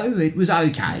okay, though. It was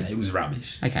okay. Yeah, it was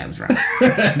rubbish. Okay, it was rubbish.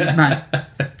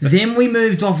 But then we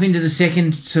moved off into the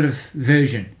second sort of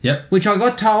version. Yep. Which I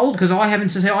got told, because I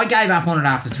gave up on it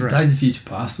after 3. Days of Future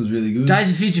Past was really good. Days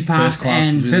of Future Past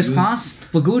and First Class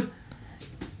were good.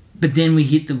 But then we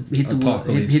hit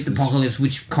the apocalypse,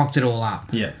 which cocked it all up.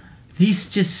 Yeah. This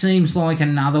just seems like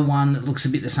another one that looks a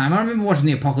bit the same. I remember watching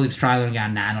the Apocalypse trailer and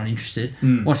going, nah, not interested.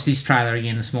 Watched this trailer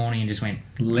again this morning and just went...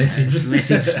 Less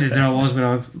interested than I was, but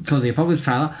I saw the Apocalypse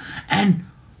trailer. And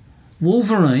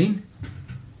Wolverine,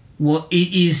 well,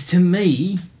 it is to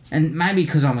me, and maybe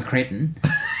because I'm a cretin,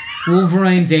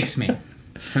 Wolverine's X-Men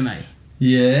for me.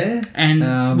 Yeah.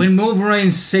 And when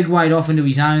Wolverine segued off into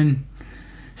his own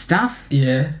stuff...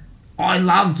 Yeah. I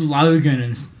loved Logan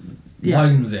and...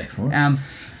 Logan was excellent.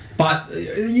 But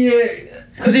yeah,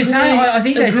 because it's I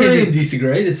think they said agree and that,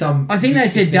 disagree to some. I think they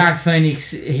said extent. Dark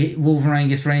Phoenix Wolverine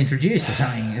gets reintroduced or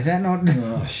something. Is that not?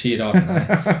 Oh shit! I don't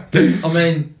know. But I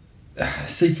mean,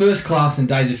 see, First Class and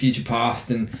Days of Future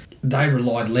Past, and they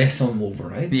relied less on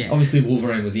Wolverine. Yeah. Obviously,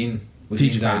 Wolverine was in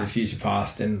Future Days Past. of Future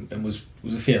Past, and was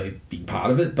a fairly big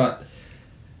part of it. But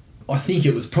I think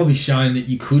it was probably shown that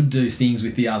you could do things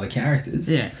with the other characters.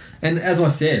 Yeah. And as I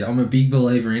said, I'm a big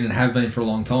believer in, and have been for a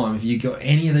long time, if you got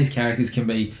any of these characters can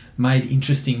be made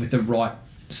interesting with the right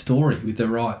story, with the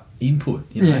right input.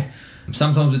 You know? Yeah.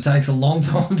 Sometimes it takes a long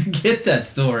time to get that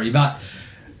story, but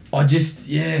I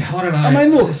don't know. I mean,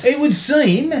 look, Just- it would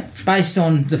seem, based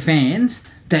on the fans,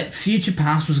 that Future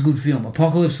Past was a good film.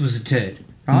 Apocalypse was a turd,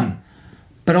 right?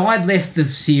 But I'd left the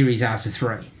series after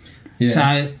 3. Yeah.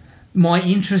 So my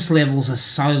interest levels are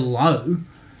so low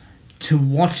to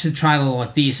watch the trailer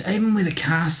like this, even with a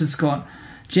cast that's got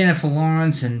Jennifer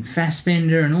Lawrence and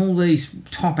Fassbender and all these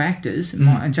top actors,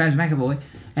 and James McAvoy,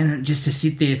 and just to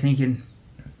sit there thinking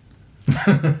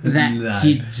that No.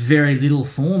 did very little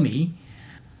for me.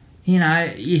 You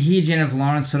know, you hear Jennifer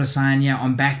Lawrence sort of saying, yeah,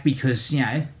 I'm back because, you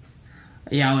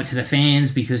owe it to the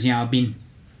fans because, I've been...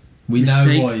 we know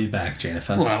Mystique. why you're back,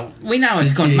 Jennifer. Well, we know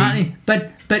it's got Fatigue. money,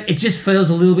 but it just feels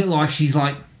a little bit like she's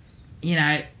like,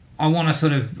 I want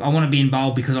to be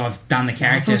involved because I've done the I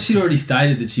character. thought she'd already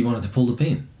stated that she wanted to pull the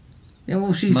pin. Yeah,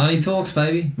 well, she's Money talks,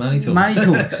 baby. Money talks. money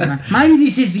talks. Maybe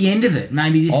this is the end of it.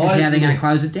 Maybe this is how they're going to look,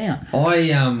 close it down.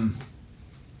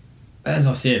 As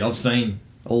I said, I've seen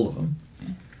all of them.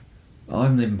 I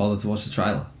haven't even bothered to watch the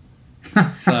trailer.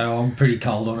 So I'm pretty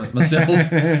cold on it myself.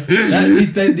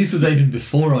 This was even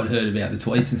before I'd heard about the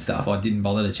tweets and stuff. I didn't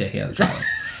bother to check out the trailer.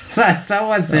 So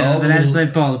someone said it was an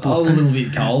absolute pile of I'm a bull. little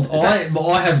bit cold.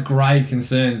 I have grave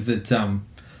concerns that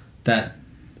that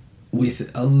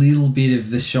with a little bit of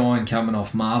the shine coming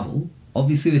off Marvel,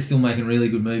 obviously they're still making really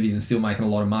good movies and still making a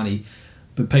lot of money,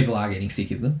 but people are getting sick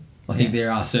of them. I think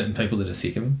there are certain people that are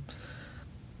sick of them.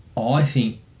 I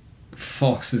think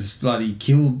Fox has bloody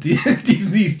killed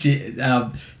Disney's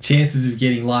chances of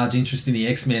getting large interest in the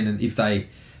X-Men, and if they,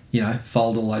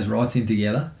 fold all those rights in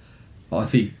together, I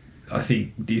think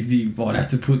Disney might have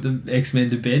to put the X-Men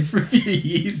to bed for a few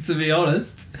years, to be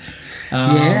honest.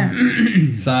 Yeah.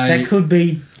 So That could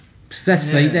be.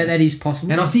 That is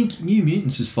possible. and I think New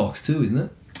Mutants is Fox too, isn't it?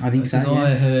 I think so. Because Yeah.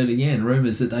 I heard again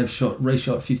rumours that they've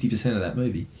reshot 50% of that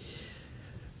movie.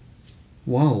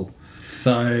 Whoa.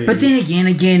 So, But then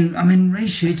again, I mean,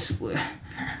 reshoots.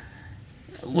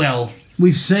 Well,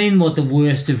 we've seen what the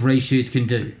worst of reshoots can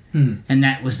do, and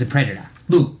that was the Predator.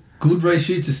 look, good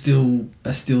reshoots are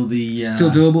still the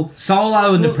Still doable.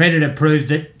 Solo and the Look- Predator proved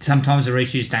that sometimes the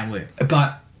reshoots don't work.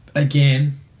 But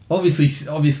again, obviously,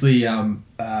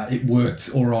 it worked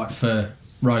all right for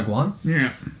Rogue One,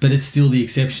 Yeah. but it's still the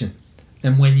exception.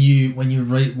 And when you've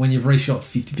reshot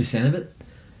 50% of it,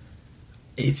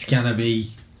 it's gonna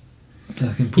be.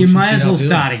 You may as well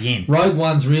start again. Rogue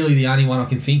One's really the only one I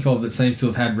can think of that seems to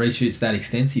have had reshoots that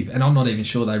extensive, and I'm not even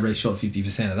sure they reshot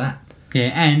 50% of that.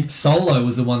 Yeah, and Solo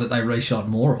was the one that they reshot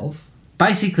more of.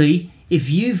 basically, if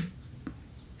you're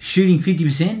shooting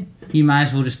 50%, you may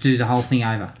as well just do the whole thing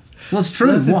over. Well, it's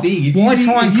true. That's the thing. If Why you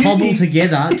try think- and if you cobble think-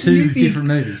 together if you two think- different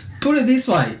movies? Put it this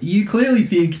way, you clearly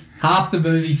think half the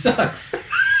movie sucks.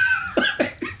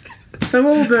 So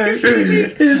what we'll do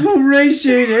is we'll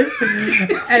reshoot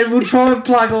it and we'll try and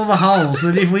plug all the holes.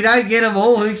 And if we don't get them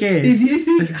all, who cares? If you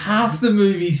think half the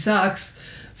movie sucks,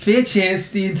 fair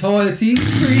chance the entire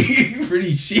thing's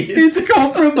pretty shit. It's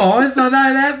compromised, I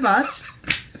know that much.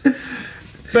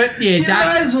 But yeah, You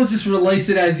might as well just release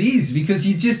it as is, because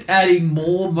you're just adding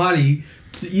more money.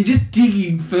 You're just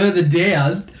digging further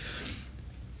down.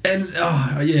 And,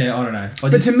 I don't know.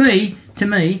 but to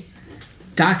me,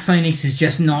 Dark Phoenix is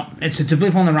just not. It's a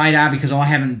blip on the radar because I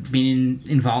haven't been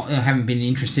involved. I haven't been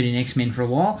interested in X-Men for a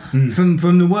while. From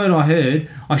the word I heard,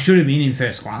 I should have been in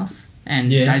First Class and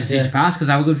Days of Future Past because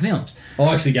they were good films.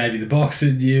 I actually gave you the box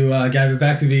and you gave it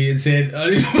back to me and said, I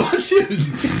didn't watch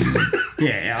it.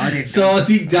 Yeah, I did. So I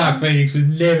think Dark Phoenix was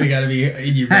never going to be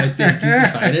in your most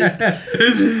anticipated.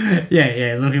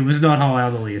 yeah. Look, it was not high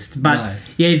on the list, but No.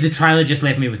 yeah, the trailer just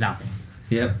left me with nothing.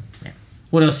 Yep.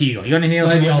 What else do you got? You got anything else?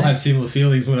 Maybe you I'll want have similar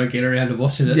feelings when I get around to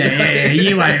watching it. Yeah,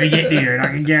 you won't even get near it. I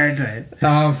can guarantee it.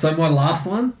 So my last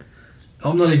one,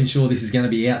 I'm not even sure this is going to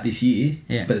be out this year,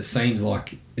 Yeah. but it seems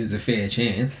like there's a fair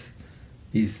chance,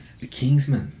 is The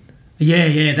Kingsman.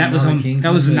 Yeah, that was Another on. Kingsman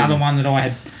That was movie. another one that I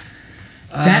had.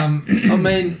 I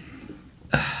mean,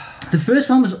 The first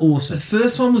one was awesome. the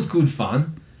first one was good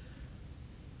fun,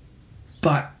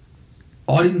 but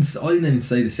I didn't even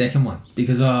see the second one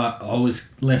because I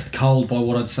was left cold by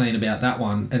what I'd seen about that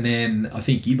one, and then I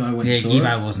think Gibbo went and saw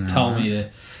Gibbo it, wasn't told right. me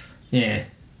to,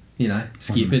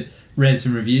 skip it. Read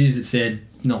some reviews that said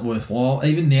not worthwhile.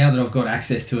 Even now that I've got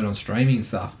access to it on streaming and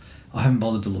stuff, I haven't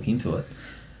bothered to look into it.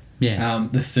 Yeah.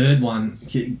 The third one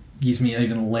gives me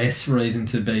even less reason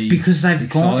to be Because they've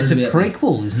gone... It's a excited about this.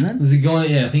 prequel, isn't it? There's a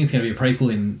guy, I think it's going to be a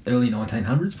prequel in early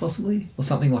 1900s, possibly, or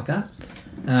something like that.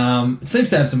 It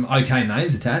seems to have some okay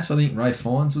names attached. I think Ray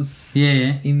Fiennes was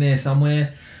in there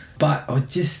somewhere. But I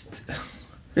just...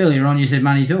 Earlier on you said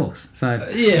money talks, so...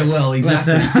 yeah, well,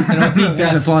 exactly. And I think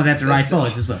that's... apply that to Ray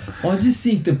Fiennes as well. I just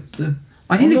think the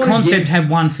concepts have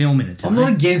one film in it. I'm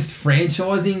not against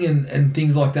franchising and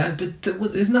things like that, but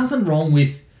there's nothing wrong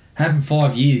with having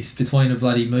 5 years between a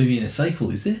bloody movie and a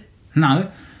sequel, is there?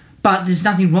 No, but there's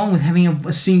nothing wrong with having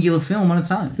a singular film on its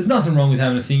own. There's nothing wrong with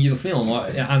having a singular film.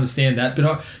 I understand that,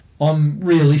 but I'm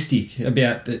realistic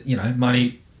about that.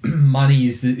 Money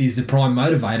is the prime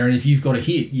motivator, and if you've got a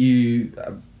hit, you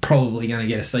are probably going to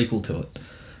get a sequel to it,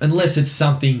 unless it's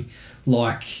something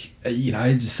like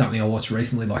just something I watched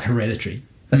recently, like Hereditary.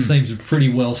 That seems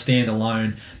pretty well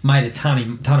standalone. Made a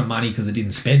ton of money because it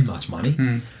didn't spend much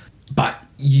money, but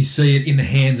you see it in the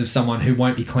hands of someone who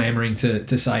won't be clamouring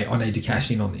to say, I need to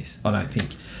cash in on this, I don't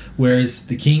think. Whereas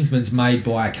The Kingsman's made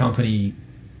by a company,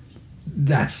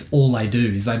 that's all they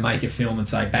do, is they make a film and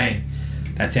say, bang,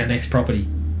 that's our next property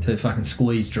to fucking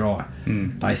squeeze dry,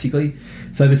 basically.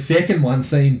 So the second one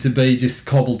seemed to be just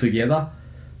cobbled together.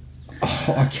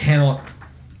 Oh, I cannot...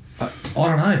 I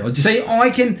don't know. I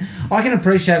can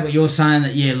appreciate what you're saying,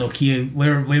 that, look,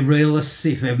 we're realists.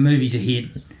 If a movie's a hit,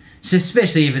 so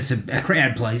especially if it's a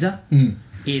crowd pleaser,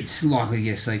 it's likely to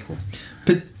get a sequel.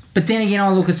 But then again,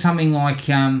 I look at something like,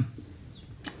 as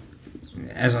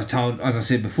I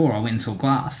said before, I went and saw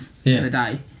Glass the other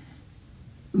day.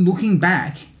 Looking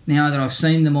back, now that I've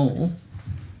seen them all,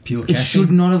 pure it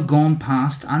should not have gone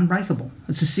past Unbreakable.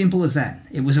 It's as simple as that.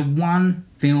 It was a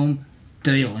one-film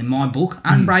deal in my book.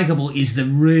 Unbreakable is the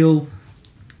real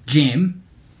gem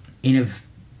in a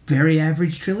very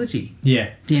average trilogy. Yeah.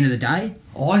 At the end of the day.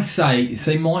 I say,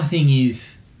 my thing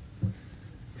is,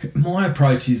 my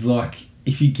approach is like,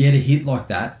 if you get a hit like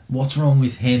that, what's wrong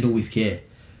with handle with care?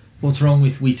 What's wrong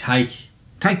with take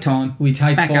time. We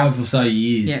take Back 5 up. or so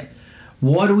years. Yeah.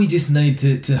 Why do we just need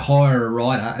to hire a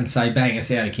writer and say, bang,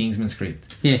 us out a Kingsman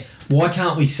script? Yeah. Why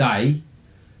can't we say,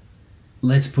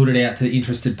 let's put it out to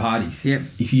interested parties? Yep.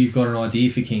 If you've got an idea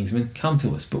for Kingsman, come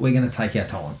to us, but we're going to take our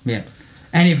time. Yeah.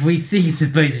 And if we think it's a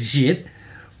piece of shit,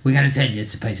 we're going to tell you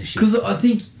it's a piece of shit. Because I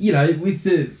think, with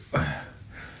the...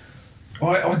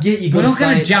 I get you got we're to not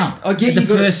going to jump I get at the you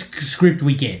gotta, first script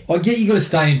we get. I get you got to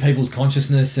stay in people's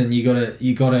consciousness, and you got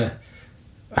to...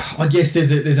 I guess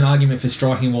there's an argument for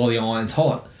striking while the iron's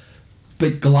hot,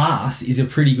 but Glass is a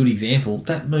pretty good example.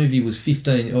 That movie was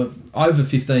over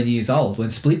 15 years old when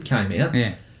Split came out.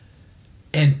 Yeah.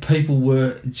 And people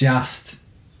were just,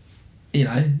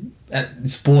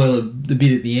 spoiler the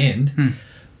bit at the end,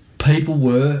 people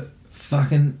were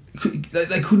fucking...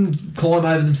 They couldn't climb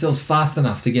over themselves fast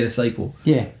enough to get a sequel.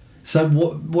 Yeah. So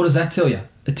what does that tell you?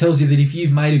 It tells you that if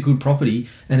you've made a good property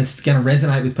and it's going to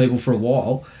resonate with people for a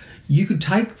while, you could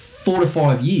take 4 to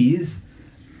 5 years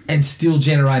and still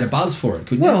generate a buzz for it,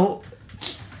 couldn't you? Well,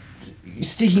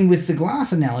 sticking with the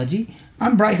Glass analogy,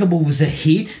 Unbreakable was a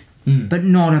hit, but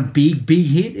not a big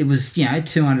hit. It was,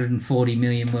 240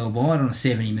 million worldwide on a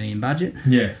 70 million budget.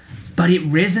 Yeah. But it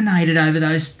resonated over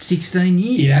those 16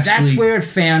 years. That's where it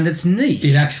found its niche.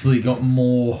 It actually got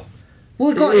more...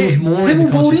 Well, it was more in the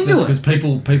people bought into consciousness it. because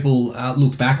people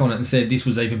looked back on it and said this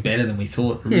was even better than we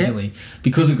thought originally.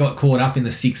 Because it got caught up in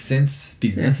the Sixth Sense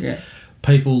business. Yeah.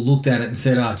 People looked at it and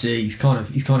said, "Oh, gee, he's kind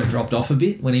of dropped off a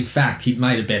bit." When in fact he'd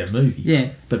made a better movie. Yeah.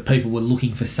 But people were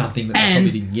looking for something that they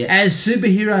probably didn't get. As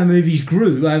superhero movies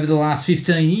grew over the last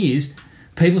 15 years,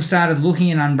 people started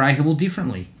looking at Unbreakable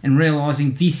differently and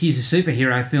realising this is a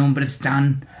superhero film, but it's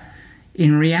done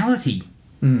in reality.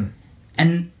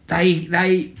 And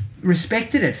they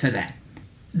respected it for that.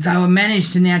 They were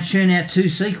managed to now churn out 2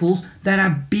 sequels that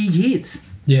are big hits.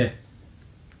 Yeah.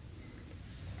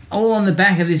 All on the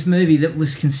back of this movie that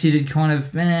was considered kind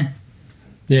of,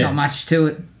 not much to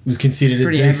it. It was considered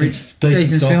pretty a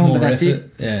decent film, but that's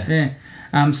effort. it.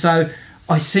 Yeah. So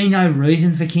I see no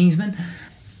reason for Kingsman.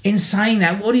 In saying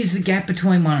that, what is the gap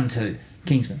between 1 and 2?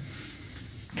 Kingsman?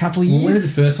 Couple of years? Well, when did the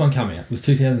first one come out? It was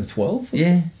 2012?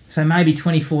 Yeah. So maybe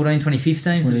 2014,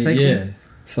 2015 for the sequel? Yeah.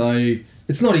 So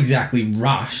it's not exactly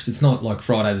rushed. It's not like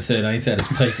Friday the 13th at its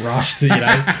peak rush to,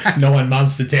 9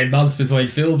 months to 10 months between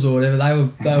films or whatever.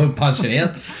 They were punching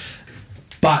out.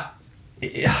 But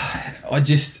I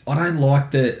don't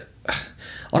like that.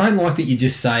 I don't like that you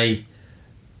just say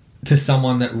to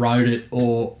someone that wrote it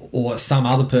or some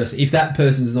other person, if that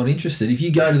person's not interested, if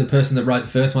you go to the person that wrote the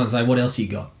first one and say, what else you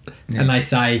got? Yeah. And they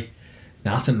say,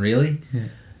 nothing really. Yeah.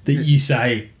 That you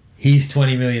say, here's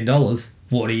 $20 million.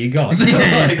 What do you got?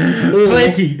 Like,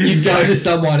 plenty. You go to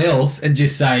someone else and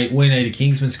just say, we need a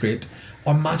Kingsman script.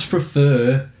 I much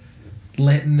prefer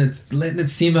letting it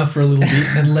simmer for a little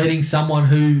bit and letting someone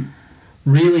who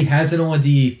really has an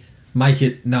idea make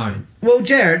it known. Well,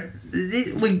 Jared,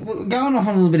 we're going off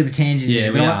on a little bit of a tangent. Yeah,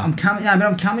 here, we are. I'm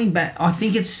coming back. I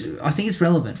think it's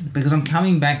relevant because I'm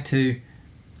coming back to.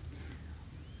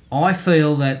 I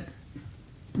feel that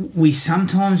we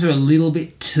sometimes are a little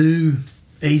bit too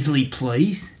easily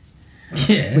pleased.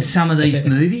 Yeah. With some of these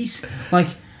movies, like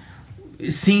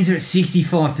things are at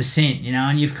 65%,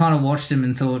 and you've kind of watched them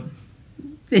and thought,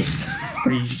 this is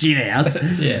pretty shit house.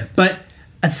 Yeah. But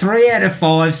a 3 out of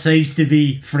 5 seems to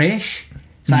be fresh.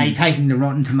 Say, taking the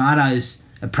Rotten Tomatoes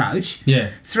approach. Yeah.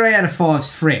 3 out of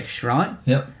 5's fresh, right?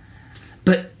 Yep.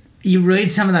 But you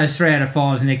read some of those 3 out of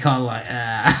 5s and they're kind of like,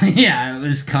 it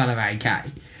was kind of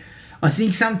okay. I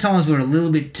think sometimes we're a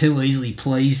little bit too easily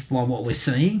pleased by what we're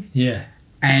seeing. Yeah.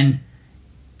 And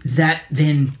that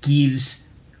then gives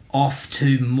off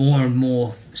to more and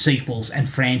more sequels and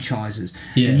franchises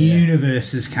and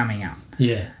universes coming up.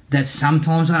 Yeah. That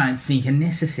sometimes I don't think are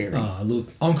necessary. Oh, look,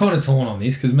 I'm kind of torn on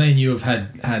this because me and you have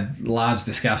had large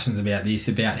discussions about this,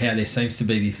 about how there seems to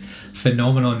be this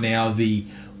phenomenon now of the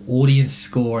audience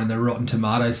score and the Rotten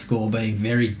Tomatoes score being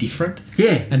very different.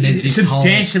 Yeah, and there's this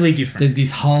substantially different. There's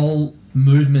this whole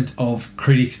movement of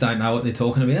critics don't know what they're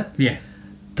talking about. Yeah.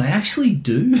 They actually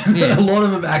do. Yeah. A lot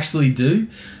of them actually do.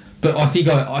 But I think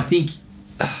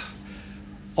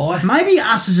maybe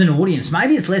us as an audience.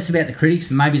 Maybe it's less about the critics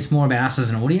and maybe it's more about us as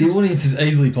an audience. The audience is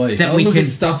easily pleased. I look at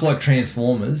stuff like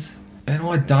Transformers and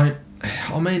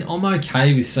I'm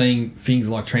okay with seeing things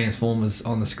like Transformers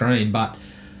on the screen, but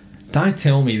don't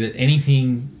tell me that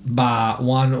anything bar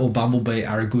One or Bumblebee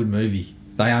are a good movie.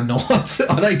 They are not.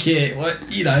 I don't care. I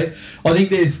think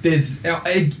there's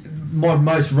my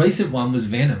most recent one was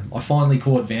Venom. I finally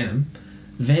caught Venom.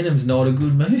 Venom's not a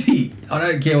good movie. I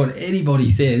don't care what anybody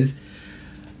says.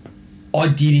 I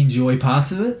did enjoy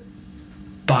parts of it,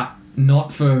 but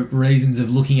not for reasons of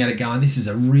looking at it going, this is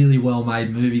a really well-made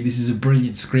movie, this is a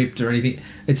brilliant script or anything.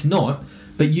 It's not.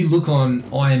 But you look on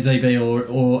IMDb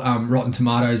or Rotten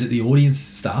Tomatoes at the audience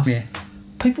stuff,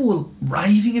 people were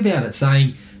raving about it,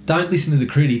 saying, don't listen to the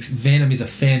critics, Venom is a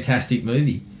fantastic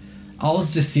movie. I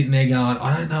was just sitting there going,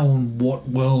 I don't know in what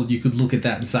world you could look at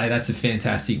that and say that's a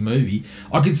fantastic movie.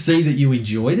 I could see that you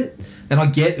enjoyed it, and I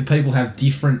get that people have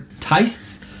different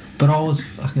tastes, but I was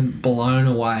fucking blown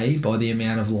away by the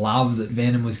amount of love that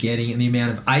Venom was getting and the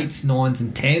amount of 8s, 9s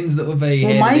and 10s that were being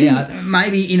handed out.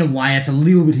 Maybe in a way it's a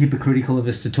little bit hypocritical of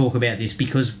us to talk about this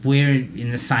because we're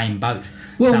in the same boat.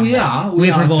 Well, somewhere. we are.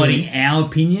 We're providing our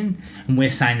opinion and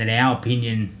we're saying that our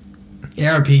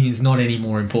opinion's not any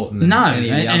more important than any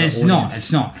of the other it's audience.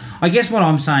 It's not. I guess what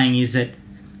I'm saying is that,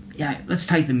 let's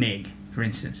take the Meg, for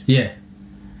instance. Yeah.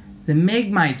 The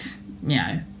Meg makes,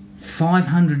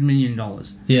 $500 million.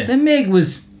 Yeah. The Meg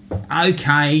was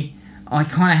okay. I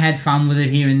kind of had fun with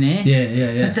it here and there.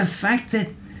 Yeah. But the fact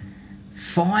that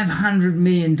 $500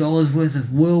 million worth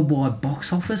of worldwide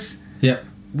box office,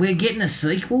 we're getting a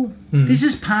sequel. This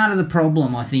is part of the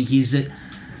problem, I think, is that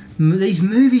these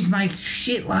movies make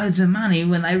shitloads of money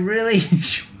when they really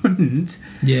shouldn't.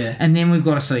 Yeah. And then we've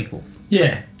got a sequel.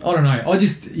 Yeah, I don't know. I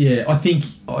think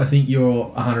you're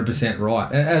 100%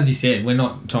 right. As you said, we're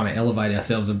not trying to elevate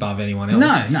ourselves above anyone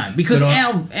else. No, because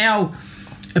our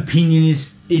opinion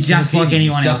is just like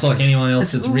anyone else. Just like anyone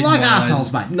else that's written like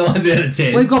arseholes, mate. 9 out of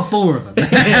 10. We've got 4 of them.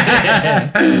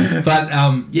 But,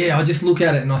 I just look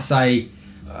at it and I say,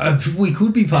 we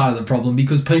could be part of the problem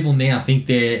because people now think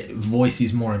their voice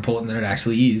is more important than it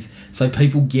actually is. So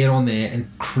people get on there and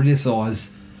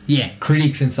criticise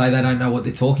critics and say they don't know what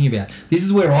they're talking about. This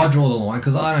is where I draw the line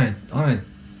because I don't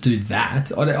do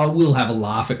that. I will have a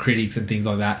laugh at critics and things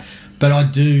like that, but I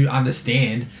do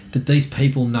understand that these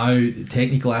people know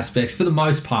technical aspects for the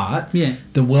most part. Yeah.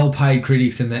 The well-paid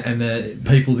critics and the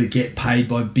people that get paid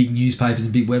by big newspapers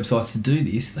and big websites to do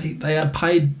this, they are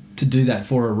paid to do that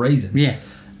for a reason. Yeah.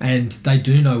 And they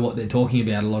do know what they're talking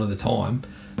about a lot of the time.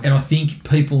 And I think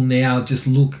people now just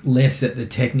look less at the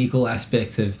technical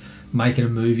aspects of making a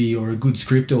movie or a good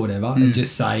script or whatever and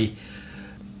just say,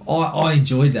 I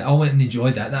enjoyed that. I went and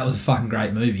enjoyed that. That was a fucking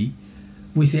great movie,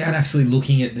 without actually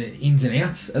looking at the ins and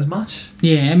outs as much.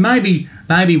 Yeah, and maybe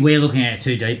we're looking at it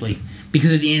too deeply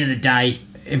because at the end of the day,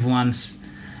 everyone's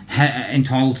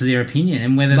entitled to their opinion,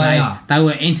 and whether They are. they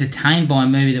were entertained by a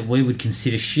movie that we would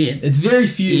consider shit It's very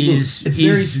few.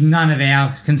 is none of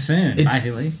our concern, It's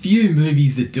basically. few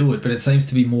movies that do it, but it seems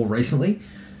to be more recently.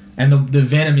 And the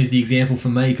Venom is the example for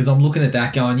me because I'm looking at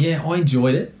that going, yeah, I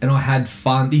enjoyed it and I had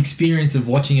fun. The experience of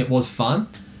watching it was fun,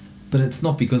 but it's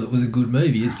not because it was a good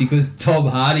movie. It's because Tom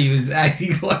Hardy was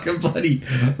acting like a bloody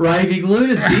raving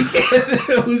lunatic.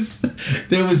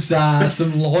 there was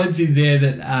some lines in there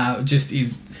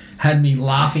that had me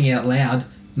laughing out loud.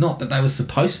 Not that they were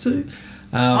supposed to.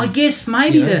 I guess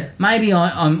maybe you know.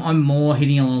 I'm more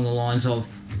hitting along the lines of,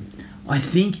 I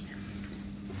think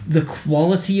the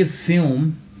quality of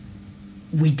film,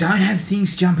 we don't have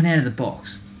things jumping out of the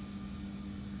box.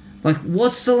 Like,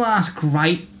 what's the last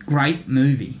great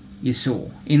movie you saw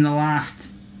in the last,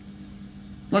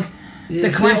 like, Yeah, the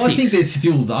classics? I think there's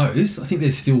still those. I think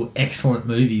there's still excellent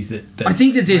movies that I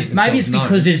think that there's, make maybe it's themselves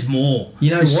because known. there's more. You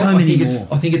know there's what? so many more.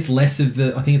 I think it's less of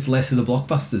the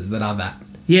blockbusters that are that.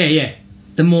 Yeah.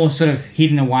 The more sort of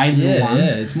hidden away little ones.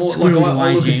 Yeah. It's more like squirreled I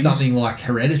away look at gems. something like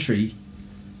Hereditary,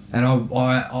 and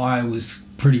I was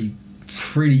pretty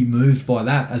moved by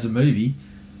that as a movie.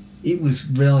 It was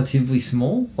relatively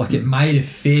small. Like, it made a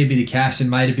fair bit of cash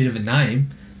and made a bit of a name,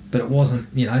 but it wasn't,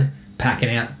 packing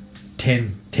out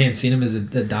 10 cinemas a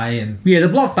day. And Yeah, the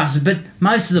blockbusters, but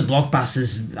most of the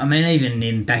blockbusters, I mean,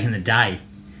 even back in the day,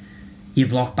 your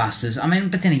blockbusters, I mean,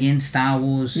 but then again, Star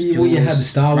Wars, Jaws, you had the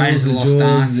Star Wars, Raiders the of the Lost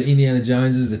Ark, Jaws, the Indiana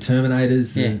Joneses, the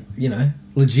Terminators,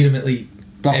 legitimately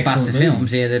blockbuster excellent films,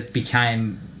 movies. that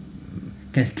became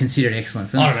considered excellent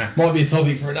films. I don't know. Might be a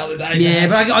topic for another day. Yeah,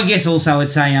 perhaps. but I guess also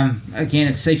I'd say, again,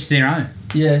 it's each their own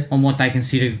Yeah. on what they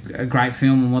consider a great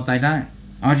film and what they don't.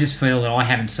 I just feel that I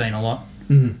haven't seen a lot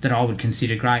that I would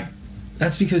consider great.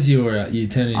 That's because you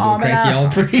turned into Oh, a I'm an cranky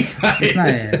old arsehole. prick. No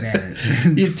doubt about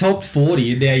it. You've topped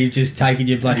 40 and now you've just taken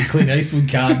your bloody Clint Eastwood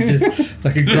card and just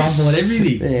like a grumble at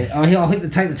everything. Yeah, I'll take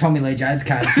the Tommy Lee Jones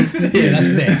card. Yeah,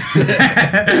 that's next.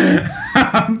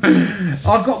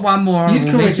 I've got one more. You've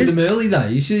honourable collected mention. them early though.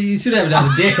 You should have another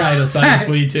decade or so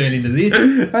before you turn into this.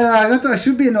 I know, I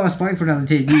should be a nice bloke for another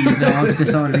 10 years, but I've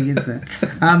decided against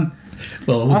that.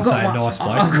 Well, I wouldn't I've got say one- nice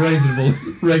I've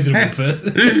bloke. Reasonable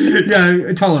person.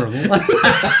 No, tolerable.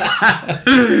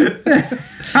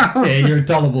 Yeah, you're a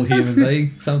tolerable human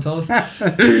being sometimes. I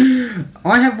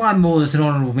have one more that's an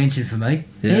honourable mention for me.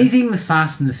 Yeah. Anything with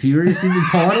Fast and the Furious in the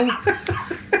title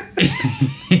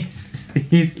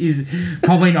is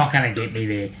probably not going to get me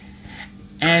there.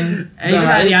 And even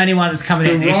though the only one that's coming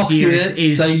out The next Rock's year in it,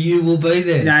 is so you will be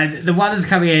there. no, the one that's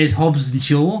coming out is Hobbs and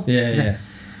Shaw. Yeah.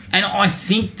 And I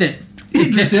think that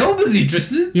Idris Elba's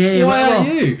interested. yeah, Why well, are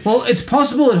you? Well, it's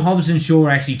possible that Hobbs and Shaw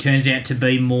actually turns out to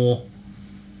be more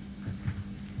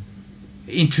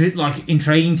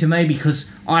intriguing to me because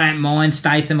I don't mind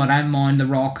Statham, I don't mind The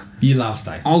Rock. You love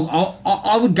Statham.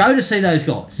 I would go to see those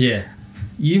guys. Yeah.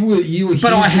 You were.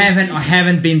 But I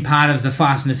haven't been part of the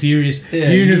Fast and the Furious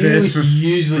universe. You were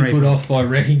usually forever. put off by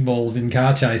wrecking balls in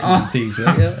car chases and things,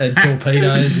 weren't you? And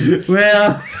torpedoes. And,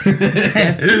 Well,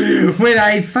 when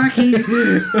a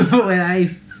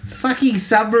fucking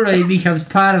submarine becomes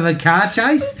part of a car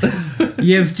chase,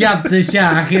 you've jumped the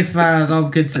shark as far as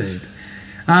I'm concerned.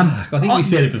 I think we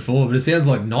said it before, but it sounds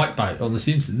like Nightboat on The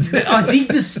Simpsons. I think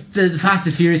the Fast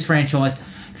and Furious franchise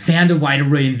found a way to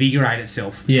reinvigorate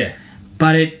itself. Yeah.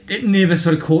 But it never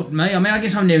sort of caught me. I mean, I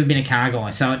guess I've never been a car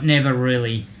guy, so it never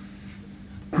really...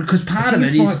 Because part of it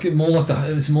is... it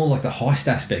was more like the heist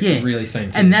aspect that really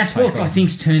seemed to and that's take what I on.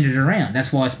 think's turned it around.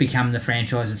 That's why it's become the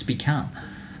franchise it's become.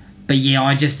 But yeah,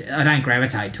 I don't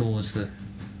gravitate towards the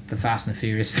Fast and the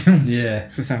Furious films. Yeah.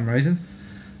 For some reason.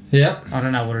 Yep. I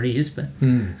don't know what it is, but...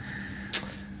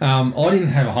 I didn't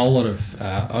have a whole lot of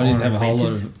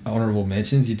mentions. honourable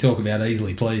mentions. You talk about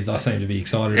easily pleased. I seem to be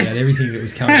excited about everything that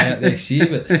was coming out next year,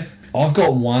 but I've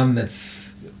got one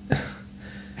that's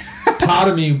part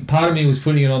of me was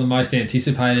putting it on the most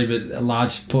anticipated, but a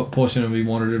large portion of me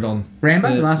wanted it on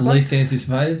Rambo, the last one? least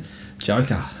anticipated.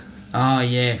 Joker. Oh,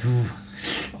 yeah.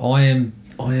 I am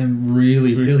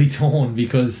really, really torn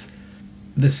because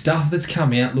the stuff that's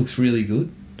come out looks really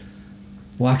good.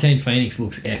 Joaquin Phoenix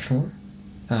looks excellent.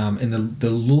 And the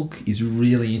look is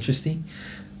really interesting.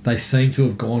 They seem to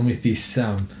have gone with this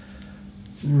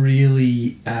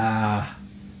really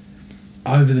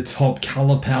over-the-top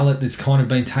colour palette that's kind of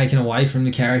been taken away from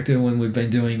the character when we've been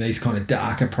doing these kind of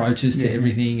dark approaches to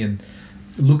everything, and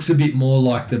it looks a bit more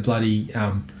like the bloody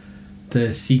the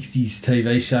 60s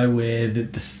TV show where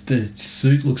the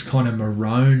suit looks kind of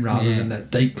maroon rather than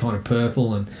that deep kind of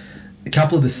purple. And a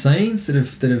couple of the scenes that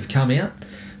have come out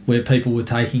where people were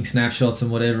taking snapshots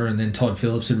and whatever, and then Todd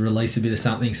Phillips would release a bit of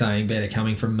something saying better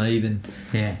coming from me than,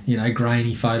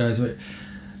 grainy photos.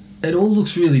 It all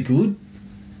looks really good,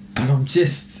 but I'm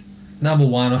just, number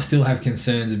one, I still have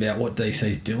concerns about what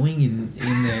DC's doing in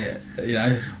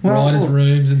their, writers'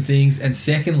 rooms and things. And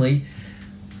secondly,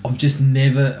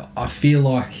 I feel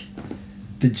like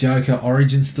the Joker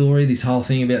origin story, this whole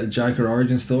thing about the Joker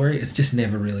origin story, it's just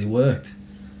never really worked.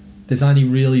 There's only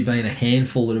really been a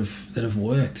handful that have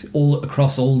worked all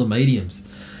across all the mediums.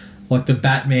 Like the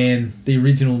Batman, the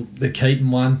original, the Keaton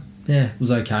one,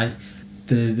 was okay.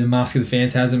 The Mask of the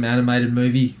Phantasm animated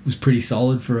movie was pretty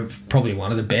solid for probably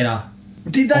one of the better.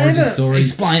 Did they ever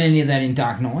explain any of that in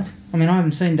Dark Knight? I mean, I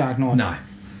haven't seen Dark Knight. No.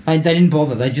 They didn't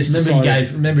bother. They just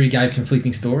Remember he gave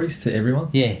conflicting stories to everyone?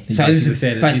 Yeah. He basically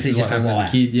said this is what happened as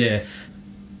a kid. Yeah.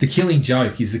 The Killing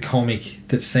Joke is the comic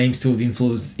that seems to have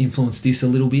influenced this a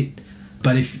little bit.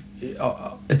 But if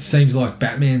it seems like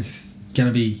Batman's going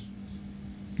to be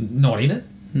not in it.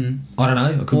 I don't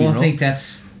know. I could be wrong. I think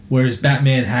that's... Whereas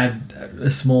Batman had a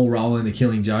small role in The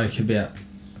Killing Joke about...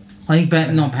 I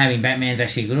think not having Batman's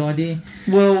actually a good idea.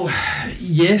 Well,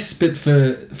 yes, but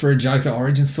for a Joker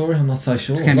origin story, I'm not so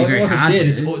sure. It's going to be very hard. Like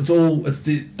I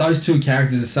said, those two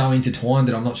characters are so intertwined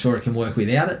that I'm not sure it can work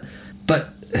without it. But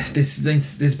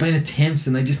there's been attempts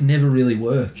and they just never really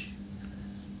work.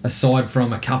 Aside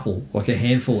from a couple, like a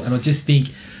handful, and I just think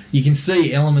you can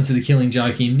see elements of The Killing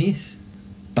Joke in this,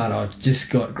 but I've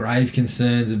just got grave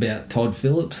concerns about Todd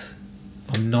Phillips.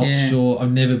 I'm not sure.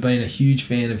 I've never been a huge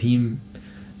fan of him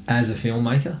as a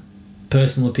filmmaker.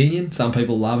 Personal opinion, some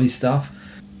people love his stuff.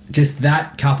 Just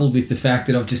that coupled with the fact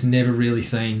that I've just never really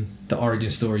seen the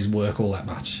origin stories work all that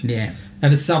much. Yeah.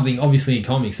 And it's something, obviously in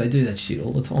comics, they do that shit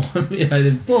all the time. They've done it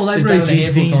a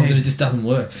handful of times and it just doesn't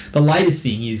work. The latest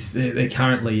thing is they're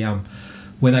currently,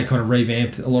 when they kind of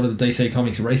revamped a lot of the DC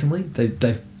comics recently,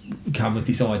 they've come with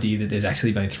this idea that there's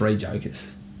actually been 3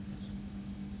 Jokers.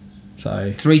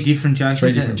 So 3 different Jokers?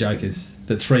 3 different Jokers.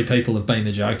 That 3 people have been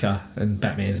the Joker and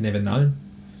Batman's never known.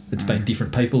 It's been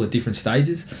different people at different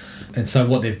stages. And so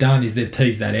what they've done is they've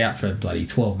teased that out for bloody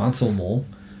 12 months or more.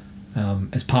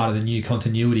 As part of the new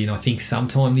continuity, and I think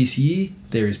sometime this year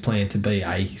there is planned to be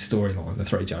a storyline, the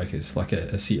 3 Jokers, like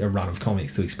a run of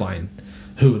comics to explain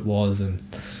who it was, and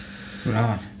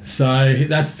right. So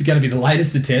that's going to be the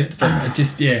latest attempt. But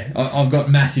I've got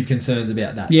massive concerns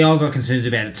about that. Yeah, I've got concerns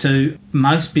about it too.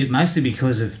 Mostly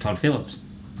because of Todd Phillips.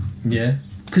 Yeah.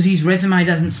 Because his resume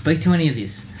doesn't speak to any of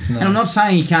this. No. And I'm not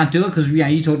saying he can't do it, because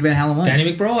you talked about Halloween.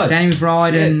 Danny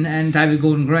McBride and David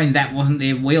Gordon Green, that wasn't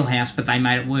their wheelhouse, but they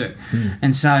made it work.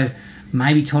 And so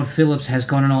maybe Todd Phillips has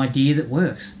got an idea that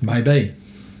works. Maybe.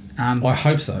 I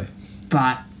hope so.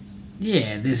 But,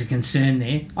 yeah, there's a concern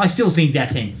there. I still think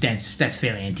that's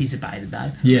fairly anticipated,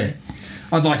 though. Yeah.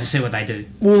 I'd like to see what they do.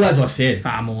 Well, as I said,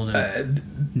 far more than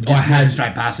just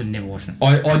straight past it and never watched it.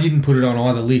 I didn't put it on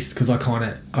either list because I kind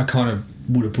of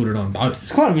would have put it on both.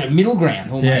 It's kind of a middle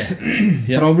ground almost.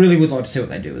 Yeah. But I really would like to see what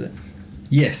they do with it.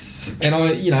 Yes, and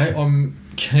I'm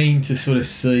keen to sort of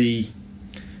see.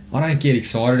 I don't get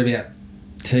excited about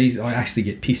teasers. I actually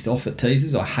get pissed off at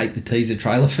teasers. I hate the teaser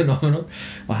trailer phenomenon.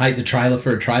 I hate the trailer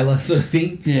for a trailer sort of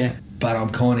thing. Yeah. But I'm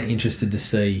kind of interested to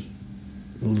see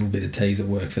a little bit of teaser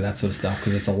work for that sort of stuff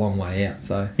because it's a long way out.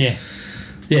 So yeah.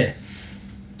 Yeah.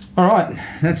 All right,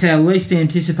 that's our least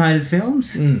anticipated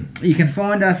films. You can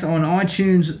find us on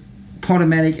iTunes,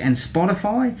 Podomatic and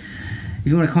Spotify. If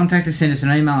you want to contact us, send us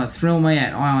an email at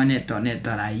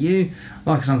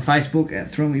thrillme@iinet.net.au. Like us on Facebook at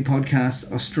Thrill Me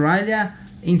Podcast Australia.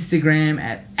 Instagram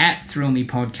at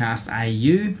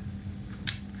thrillmepodcastau.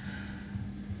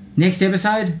 Next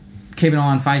episode, keep an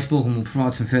eye on Facebook and we'll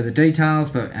provide some further details.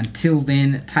 But until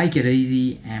then, take it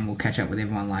easy and we'll catch up with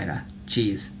everyone later.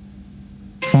 Cheers.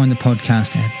 Find the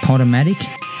podcast at Podomatic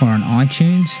or on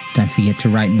iTunes. Don't forget to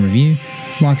rate and review.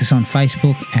 Like us on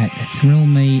Facebook at Thrill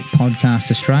Me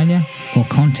Podcast Australia or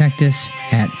contact us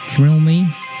at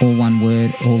thrillme, all one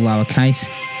word, all lowercase,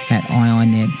 at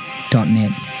iinet.net.au.